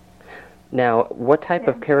you. Now, what type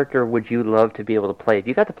of character would you love to be able to play? If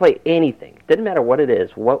you got to play anything, didn't matter what it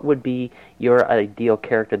is, what would be your ideal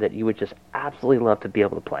character that you would just absolutely love to be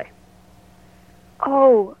able to play?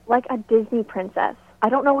 Oh, like a Disney princess. I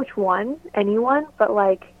don't know which one, anyone, but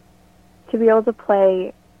to be able to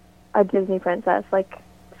play a Disney princess, like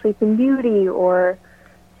Sleeping Beauty or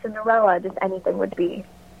Cinderella, just anything would be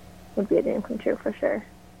a dream come true for sure.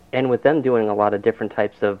 And with them doing a lot of different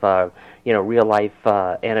types of, real life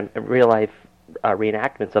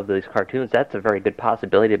reenactments of these cartoons, that's a very good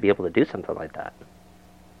possibility to be able to do something like that.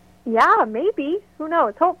 Yeah, maybe. Who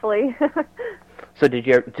knows? Hopefully. So did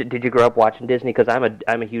you grow up watching Disney? Because I'm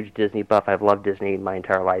a huge Disney buff. I've loved Disney my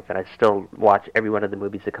entire life, and I still watch every one of the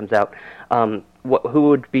movies that comes out. Who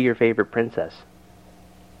would be your favorite princess?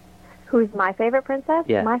 Who's my favorite princess?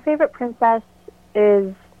 Yeah. My favorite princess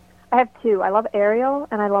is... I have two. I love Ariel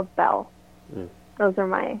and I love Belle. Those are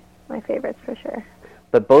my favorites for sure.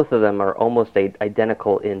 But both of them are almost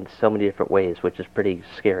identical in so many different ways, which is pretty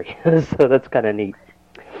scary. So that's kind of neat.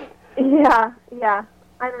 Yeah.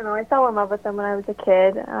 I don't know. I fell in love with them when I was a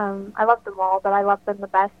kid. I loved them all, but I loved them the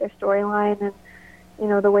best. Their storyline and, you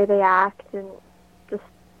know, the way they act and just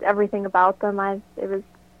everything about them. I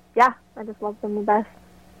just loved them the best.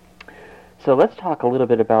 So let's talk a little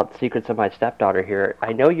bit about Secrets of My Stepdaughter here.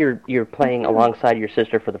 I know you're playing alongside your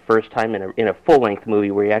sister for the first time in a full-length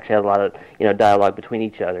movie where you actually had a lot of, you know, dialogue between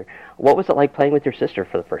each other. What was it like playing with your sister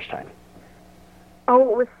for the first time? Oh,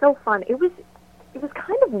 it was so fun. It was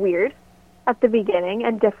kind of weird at the beginning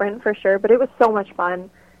and different for sure, but it was so much fun.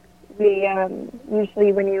 We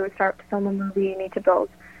usually when you start to film a movie, you need to build,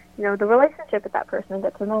 you know, the relationship with that person and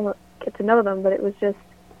get to know them. But it was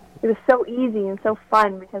so easy and so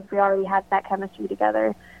fun because we already had that chemistry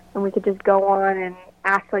together, and we could just go on and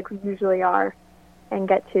act like we usually are, and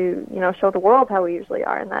get to, you know, show the world how we usually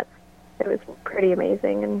are, and it was pretty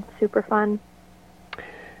amazing and super fun.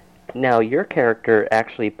 Now, your character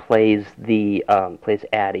actually plays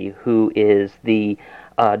Addie, who is the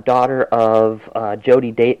daughter of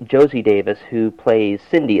Josie Davis, who plays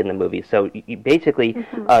Cindy in the movie. So basically,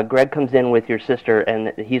 Greg comes in with your sister,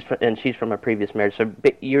 and she's from a previous marriage. So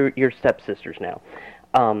you're stepsisters now.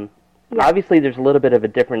 Obviously, there's a little bit of a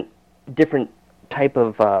different type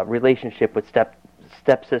of relationship with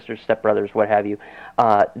stepsisters, stepbrothers, what have you,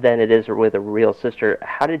 than it is with a real sister.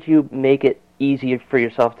 How did you make it easier for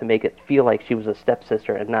yourself to make it feel like she was a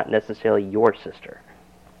stepsister and not necessarily your sister?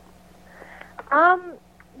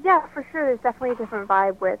 Yeah, for sure. There's definitely a different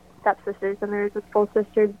vibe with stepsisters than there is with full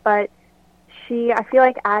sisters. But I feel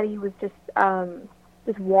like Addie was just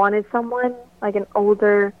wanted someone, like an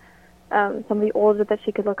older, somebody older that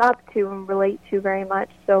she could look up to and relate to very much.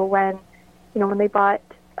 So when they brought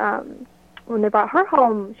her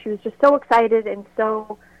home, she was just so excited and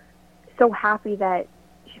so happy that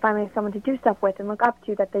she finally had someone to do stuff with and look up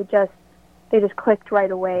to, that they just clicked right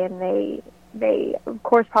away. And they of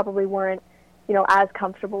course probably weren't, you know, as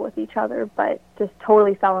comfortable with each other, but just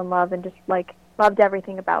totally fell in love and just like loved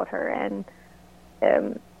everything about her. And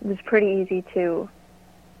it was pretty easy to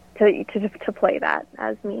play that,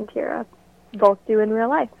 as me and Kira both do in real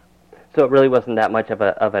life. So it really wasn't that much of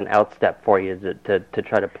an outstep for you to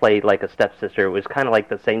try to play like a stepsister. It was kind of like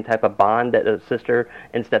the same type of bond that a sister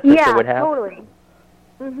and stepsister would have? Yeah, totally.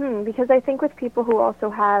 Because I think with people who also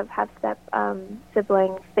have step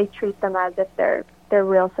siblings, they treat them as if they're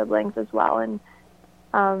real siblings as well. And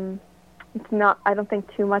it's not, I don't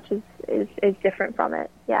think too much is different from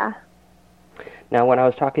it. Yeah. Now, when I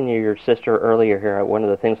was talking to your sister earlier here, one of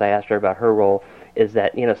the things I asked her about her role is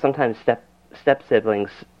that, you know, sometimes step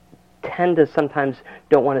siblings tend to sometimes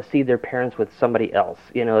don't want to see their parents with somebody else,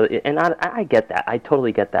 you know, and I get that. I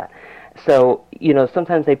totally get that. So, you know,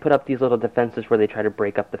 sometimes they put up these little defenses where they try to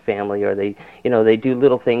break up the family, or they do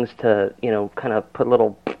little things to, you know, kind of put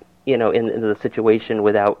little, you know, into the situation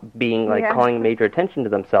without being like calling major attention to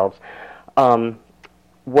themselves.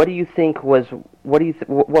 What do you think was what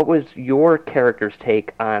was your character's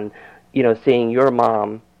take on, you know, seeing your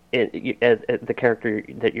mom as the character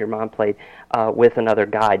that your mom played with another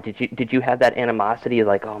guy? Did you have that animosity,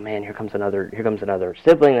 like, oh man, here comes another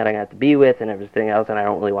sibling that I have to be with and everything else, and I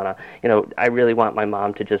don't really want to, you know, I really want my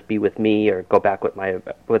mom to just be with me or go back with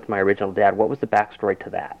my original dad? What was the backstory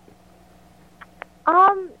to that?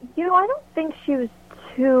 You know, I don't think she was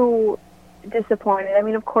too disappointed. I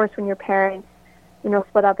mean, of course, when your parents, you know,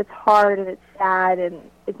 split up, it's hard and it's sad and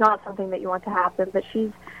it's not something that you want to happen. But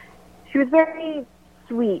she was very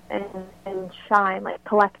sweet and shy and like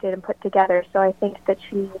collected and put together. So I think that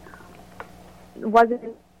she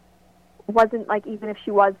wasn't like, even if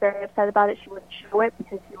she was very upset about it, she wouldn't show it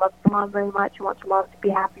because she loves her mom very much and wants her mom to be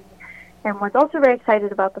happy, and was also very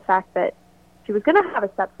excited about the fact that she was going to have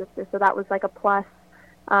a stepsister. So that was like a plus,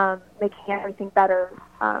 making everything better,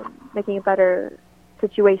 making a better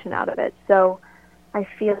situation out of it. So I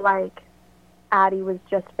feel like Addie was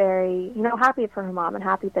just very, you know, happy for her mom and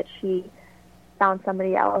happy that she found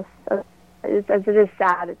somebody else. As it is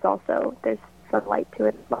sad, it's also, there's some light to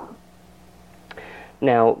it as well.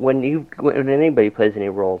 Now, when anybody plays any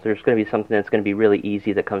roles, there's going to be something that's going to be really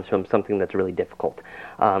easy that comes from something that's really difficult.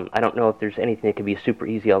 I don't know if there's anything that can be super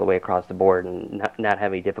easy all the way across the board and not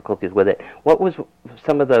have any difficulties with it. What was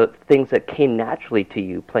some of the things that came naturally to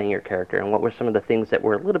you playing your character, and what were some of the things that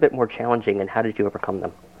were a little bit more challenging, and how did you overcome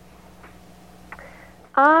them?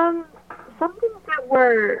 Some things that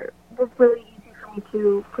was really easy for me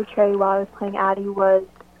to portray while I was playing Addie was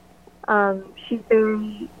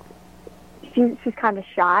she's kind of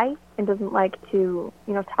shy and doesn't like to,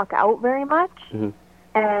 you know, talk out very much. Mm-hmm.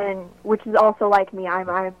 And which is also like me.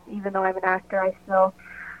 I'm even though I'm an actor,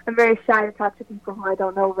 I'm very shy to talk to people who I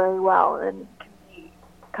don't know very well, and can be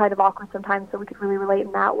kind of awkward sometimes. So we could really relate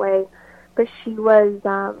in that way. But she was,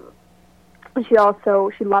 she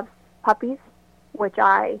loves puppies, which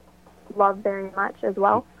I love very much as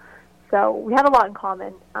well. So we had a lot in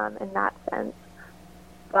common in that sense.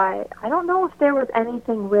 But I don't know if there was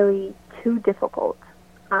anything really too difficult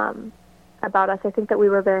about us. I think that we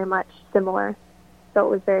were very much similar, so it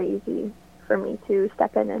was very easy for me to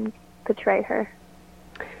step in and portray her.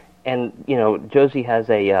 And Josie has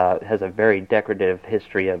a very decorative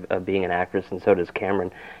history of being an actress, and so does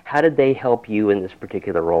Cameron. How did they help you in this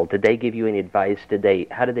particular role? Did they give you any advice?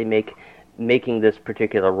 How did they make making this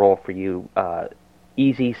particular role for you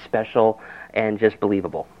easy, special, and just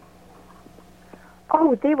believable?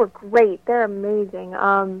 Oh, they were great. They're amazing.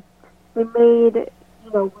 We made, we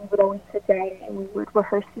would always sit down and we would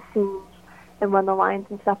rehearse the scenes and run the lines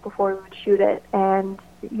and stuff before we would shoot it. And,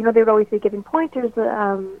 they would always be giving pointers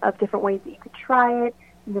of different ways that you could try it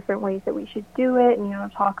and different ways that we should do it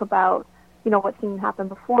and, talk about, what scene happened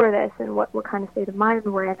before this and what kind of state of mind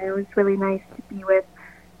we were in. It was really nice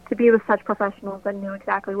to be with such professionals that knew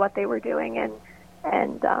exactly what they were doing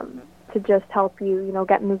and to just help you,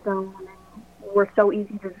 get in the zone. And were so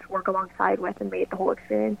easy to just work alongside with and made the whole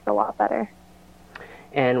experience a lot better.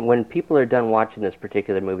 And when people are done watching this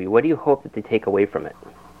particular movie, what do you hope that they take away from it?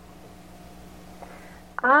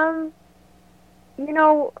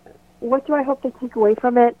 What do I hope they take away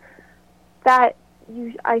from it? I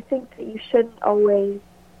think that you shouldn't always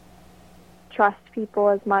trust people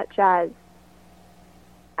as much as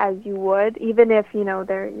you would, even if,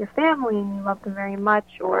 they're your family and you love them very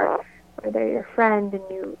much, or they're your friend and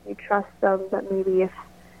you trust them, that maybe if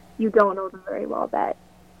you don't know them very well, that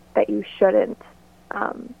you shouldn't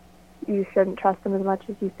trust them as much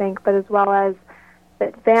as you think, but as well as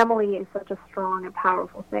that family is such a strong and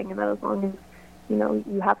powerful thing, and that as long as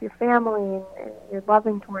you have your family and you're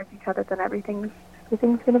loving towards each other, then everything's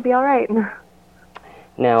going to be all right.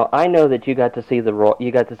 Now, I know that you got to see the role,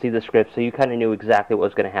 you got to see the script, so you kind of knew exactly what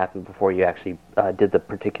was going to happen before you actually did the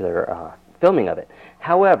particular filming of it.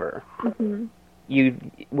 However, when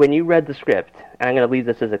you read the script, and I'm going to leave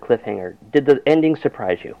this as a cliffhanger, did the ending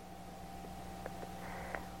surprise you?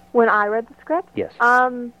 When I read the script? Yes. I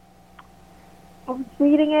was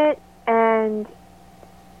reading it, and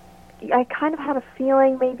I kind of had a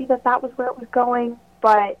feeling maybe that was where it was going,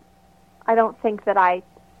 but I don't think that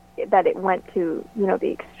it went to,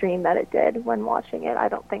 the extreme that it did when watching it. I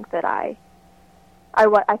don't think that I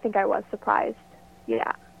think I was surprised,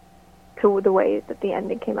 to the way that the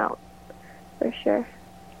ending came out, for sure.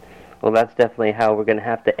 Well, that's definitely how we're going to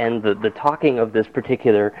have to end the talking of this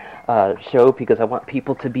particular show, because I want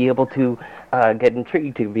people to be able to get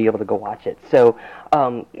intrigued to be able to go watch it. So,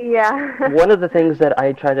 one of the things that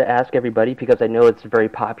I try to ask everybody, because I know it's very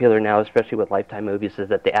popular now, especially with Lifetime movies, is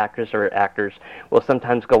that the actress or actors will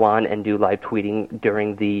sometimes go on and do live tweeting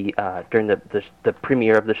during the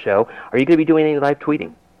premiere of the show. Are you going to be doing any live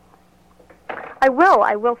tweeting? I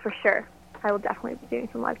will for sure. I will definitely be doing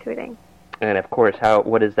some live tweeting. And of course,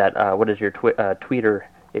 what is that? What is your Twitter?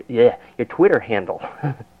 Yeah, your Twitter handle.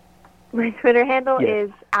 My Twitter handle is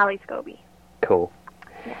Ali Scobie. Cool.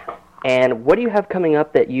 Yeah. And what do you have coming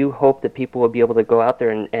up that you hope that people will be able to go out there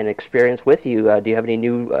and experience with you? Do you have any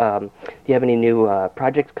new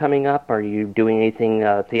projects coming up? Are you doing anything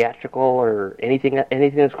theatrical or anything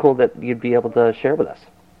that's cool that you'd be able to share with us?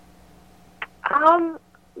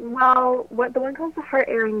 Well, the one called The Heart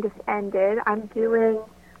airing just ended.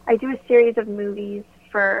 I do a series of movies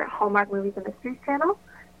for Hallmark Movies and Mysteries Channel.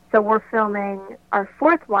 So we're filming our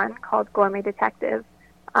fourth one called Gourmet Detective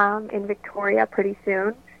in Victoria pretty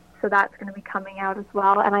soon. So that's going to be coming out as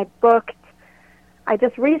well. And I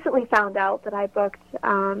just recently found out that I booked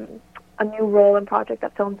a new role and project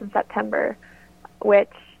that films in September,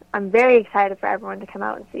 which I'm very excited for everyone to come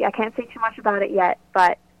out and see. I can't say too much about it yet,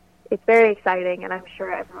 but it's very exciting, and I'm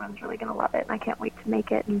sure everyone's really going to love it. And I can't wait to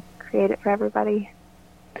make it and create it for everybody.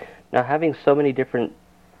 Now, having so many different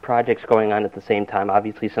projects going on at the same time,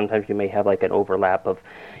 obviously sometimes you may have like an overlap of,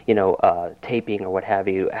 taping or what have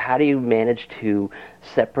you. How do you manage to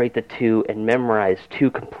separate the two and memorize two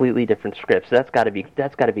completely different scripts? That's got to be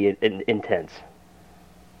intense.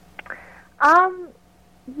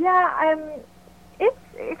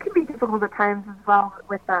 It can be difficult at times as well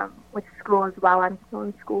with school as well. I'm still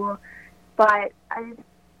in school, but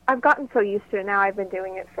I've gotten so used to it now. I've been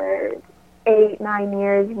doing it for 8-9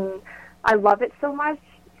 years, and I love it so much,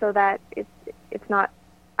 so that it's not.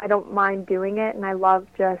 I don't mind doing it, and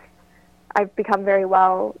I've become very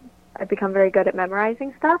good at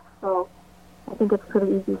memorizing stuff. So I think it's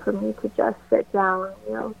pretty easy for me to just sit down,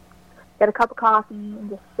 get a cup of coffee and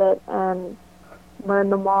just sit and learn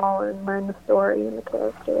them all and learn the story and the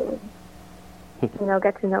characters and,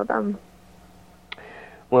 get to know them.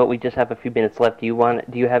 Well, we just have a few minutes left. Do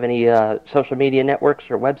you have any social media networks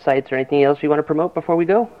or websites or anything else you want to promote before we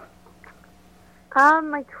go?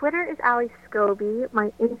 My Twitter is Ali Scobie.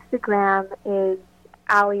 My Instagram is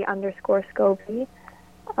Ali_Scobie.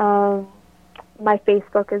 My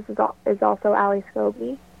Facebook is also Ali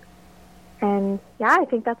Scobie. And yeah, I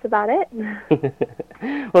think that's about it.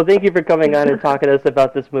 Well, thank you for coming on and talking to us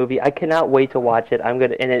about this movie. I cannot wait to watch it.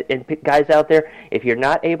 And guys out there, if you're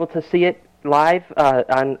not able to see it live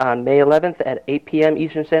on May 11th at 8 p.m.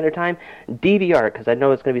 Eastern Standard Time, DVR it, because I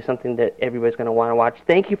know it's going to be something that everybody's going to want to watch.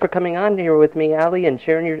 Thank you for coming on here with me, Ali, and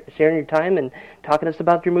sharing your time and talking to us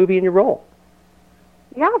about your movie and your role.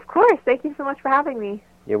 Yeah, of course. Thank you so much for having me.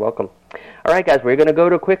 You're welcome. All right, guys, we're going to go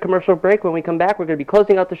to a quick commercial break. When we come back, we're going to be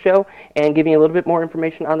closing out the show and giving you a little bit more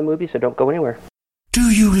information on the movie, so don't go anywhere. Do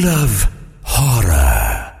you love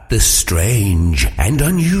horror, the strange and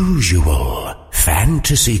unusual,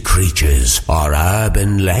 fantasy creatures or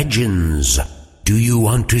urban legends? Do you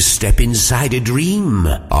want to step inside a dream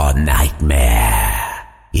or nightmare?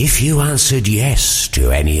 If you answered yes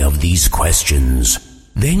to any of these questions,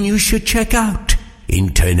 then you should check out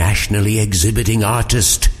internationally exhibiting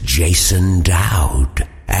artist Jason Dowd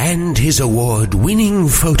and his award-winning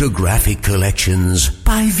photographic collections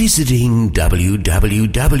by visiting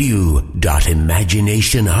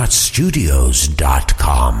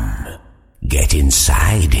www.imaginationartstudios.com. Get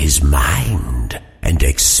inside his mind and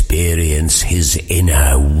experience his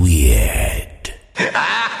inner weird.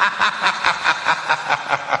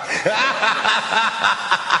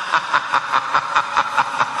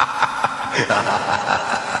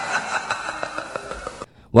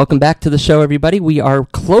 Welcome back to the show, everybody. We are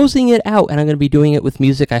closing it out, and I'm going to be doing it with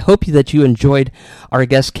music. I hope that you enjoyed our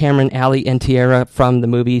guests, Cameron, Ali, and Tiara from the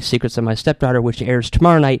movie Secrets of My Stepdaughter, which airs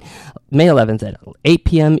tomorrow night, May 11th at 8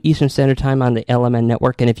 p.m. Eastern Standard Time on the LMN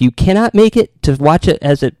Network. And if you cannot make it to watch it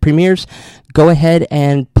as it premieres, go ahead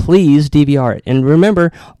and please DVR it. And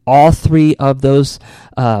remember, all three of those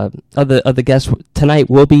of the guests tonight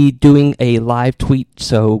will be doing a live tweet,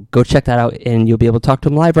 so go check that out, and you'll be able to talk to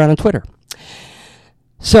them live right on Twitter.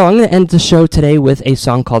 So I'm going to end the show today with a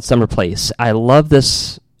song called Summer Place. I love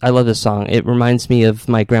this song. It reminds me of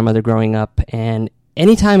my grandmother growing up, and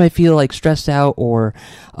anytime I feel like stressed out or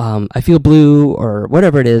I feel blue or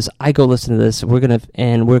whatever it is, I go listen to this. We're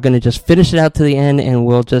gonna just finish it out to the end, and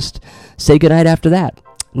we'll just say goodnight after that.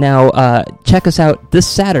 Now, check us out this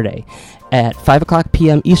Saturday at 5 o'clock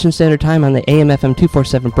p.m. Eastern Standard Time on the AM/FM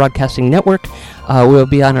 247 Broadcasting Network. We'll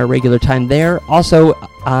be on our regular time there. Also,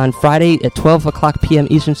 on Friday at 12 o'clock p.m.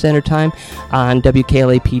 Eastern Standard Time on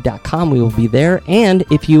WKLAP.com, we will be there. And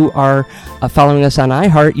if you are following us on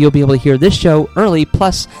iHeart, you'll be able to hear this show early,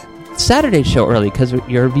 plus Saturday's show early, because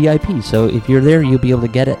you're a VIP. So if you're there, you'll be able to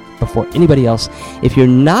get it before anybody else. If you're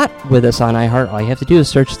not with us on iHeart, all you have to do is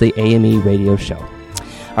search the AME Radio Show.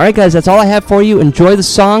 All right, guys, that's all I have for you. Enjoy the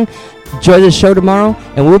song. Enjoy the show tomorrow,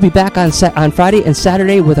 and we'll be back on Friday and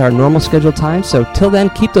Saturday with our normal scheduled time. So till then,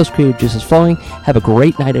 keep those creative juices flowing. Have a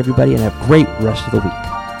great night, everybody, and a great rest of the week.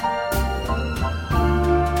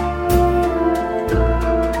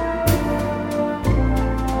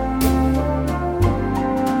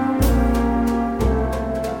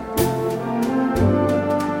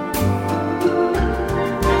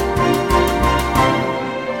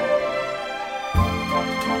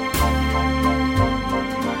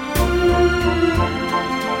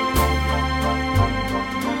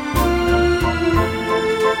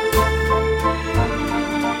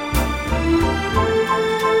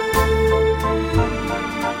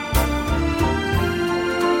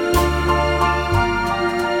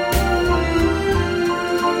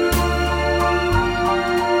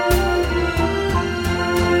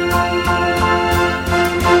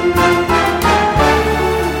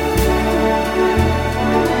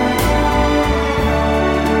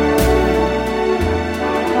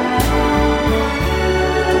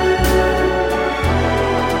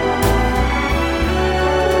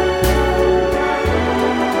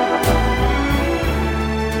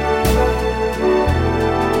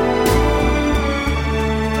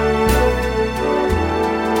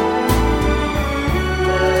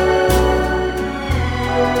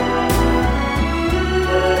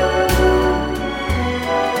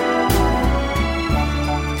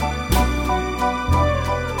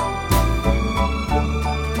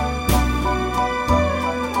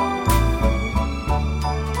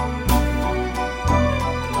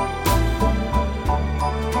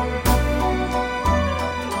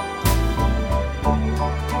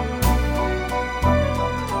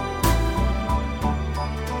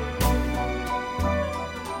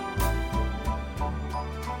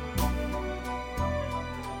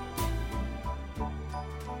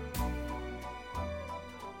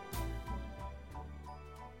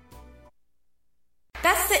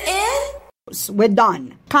 That's the end? We're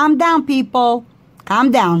done. Calm down, people.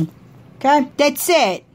 Calm down. Okay? That's it.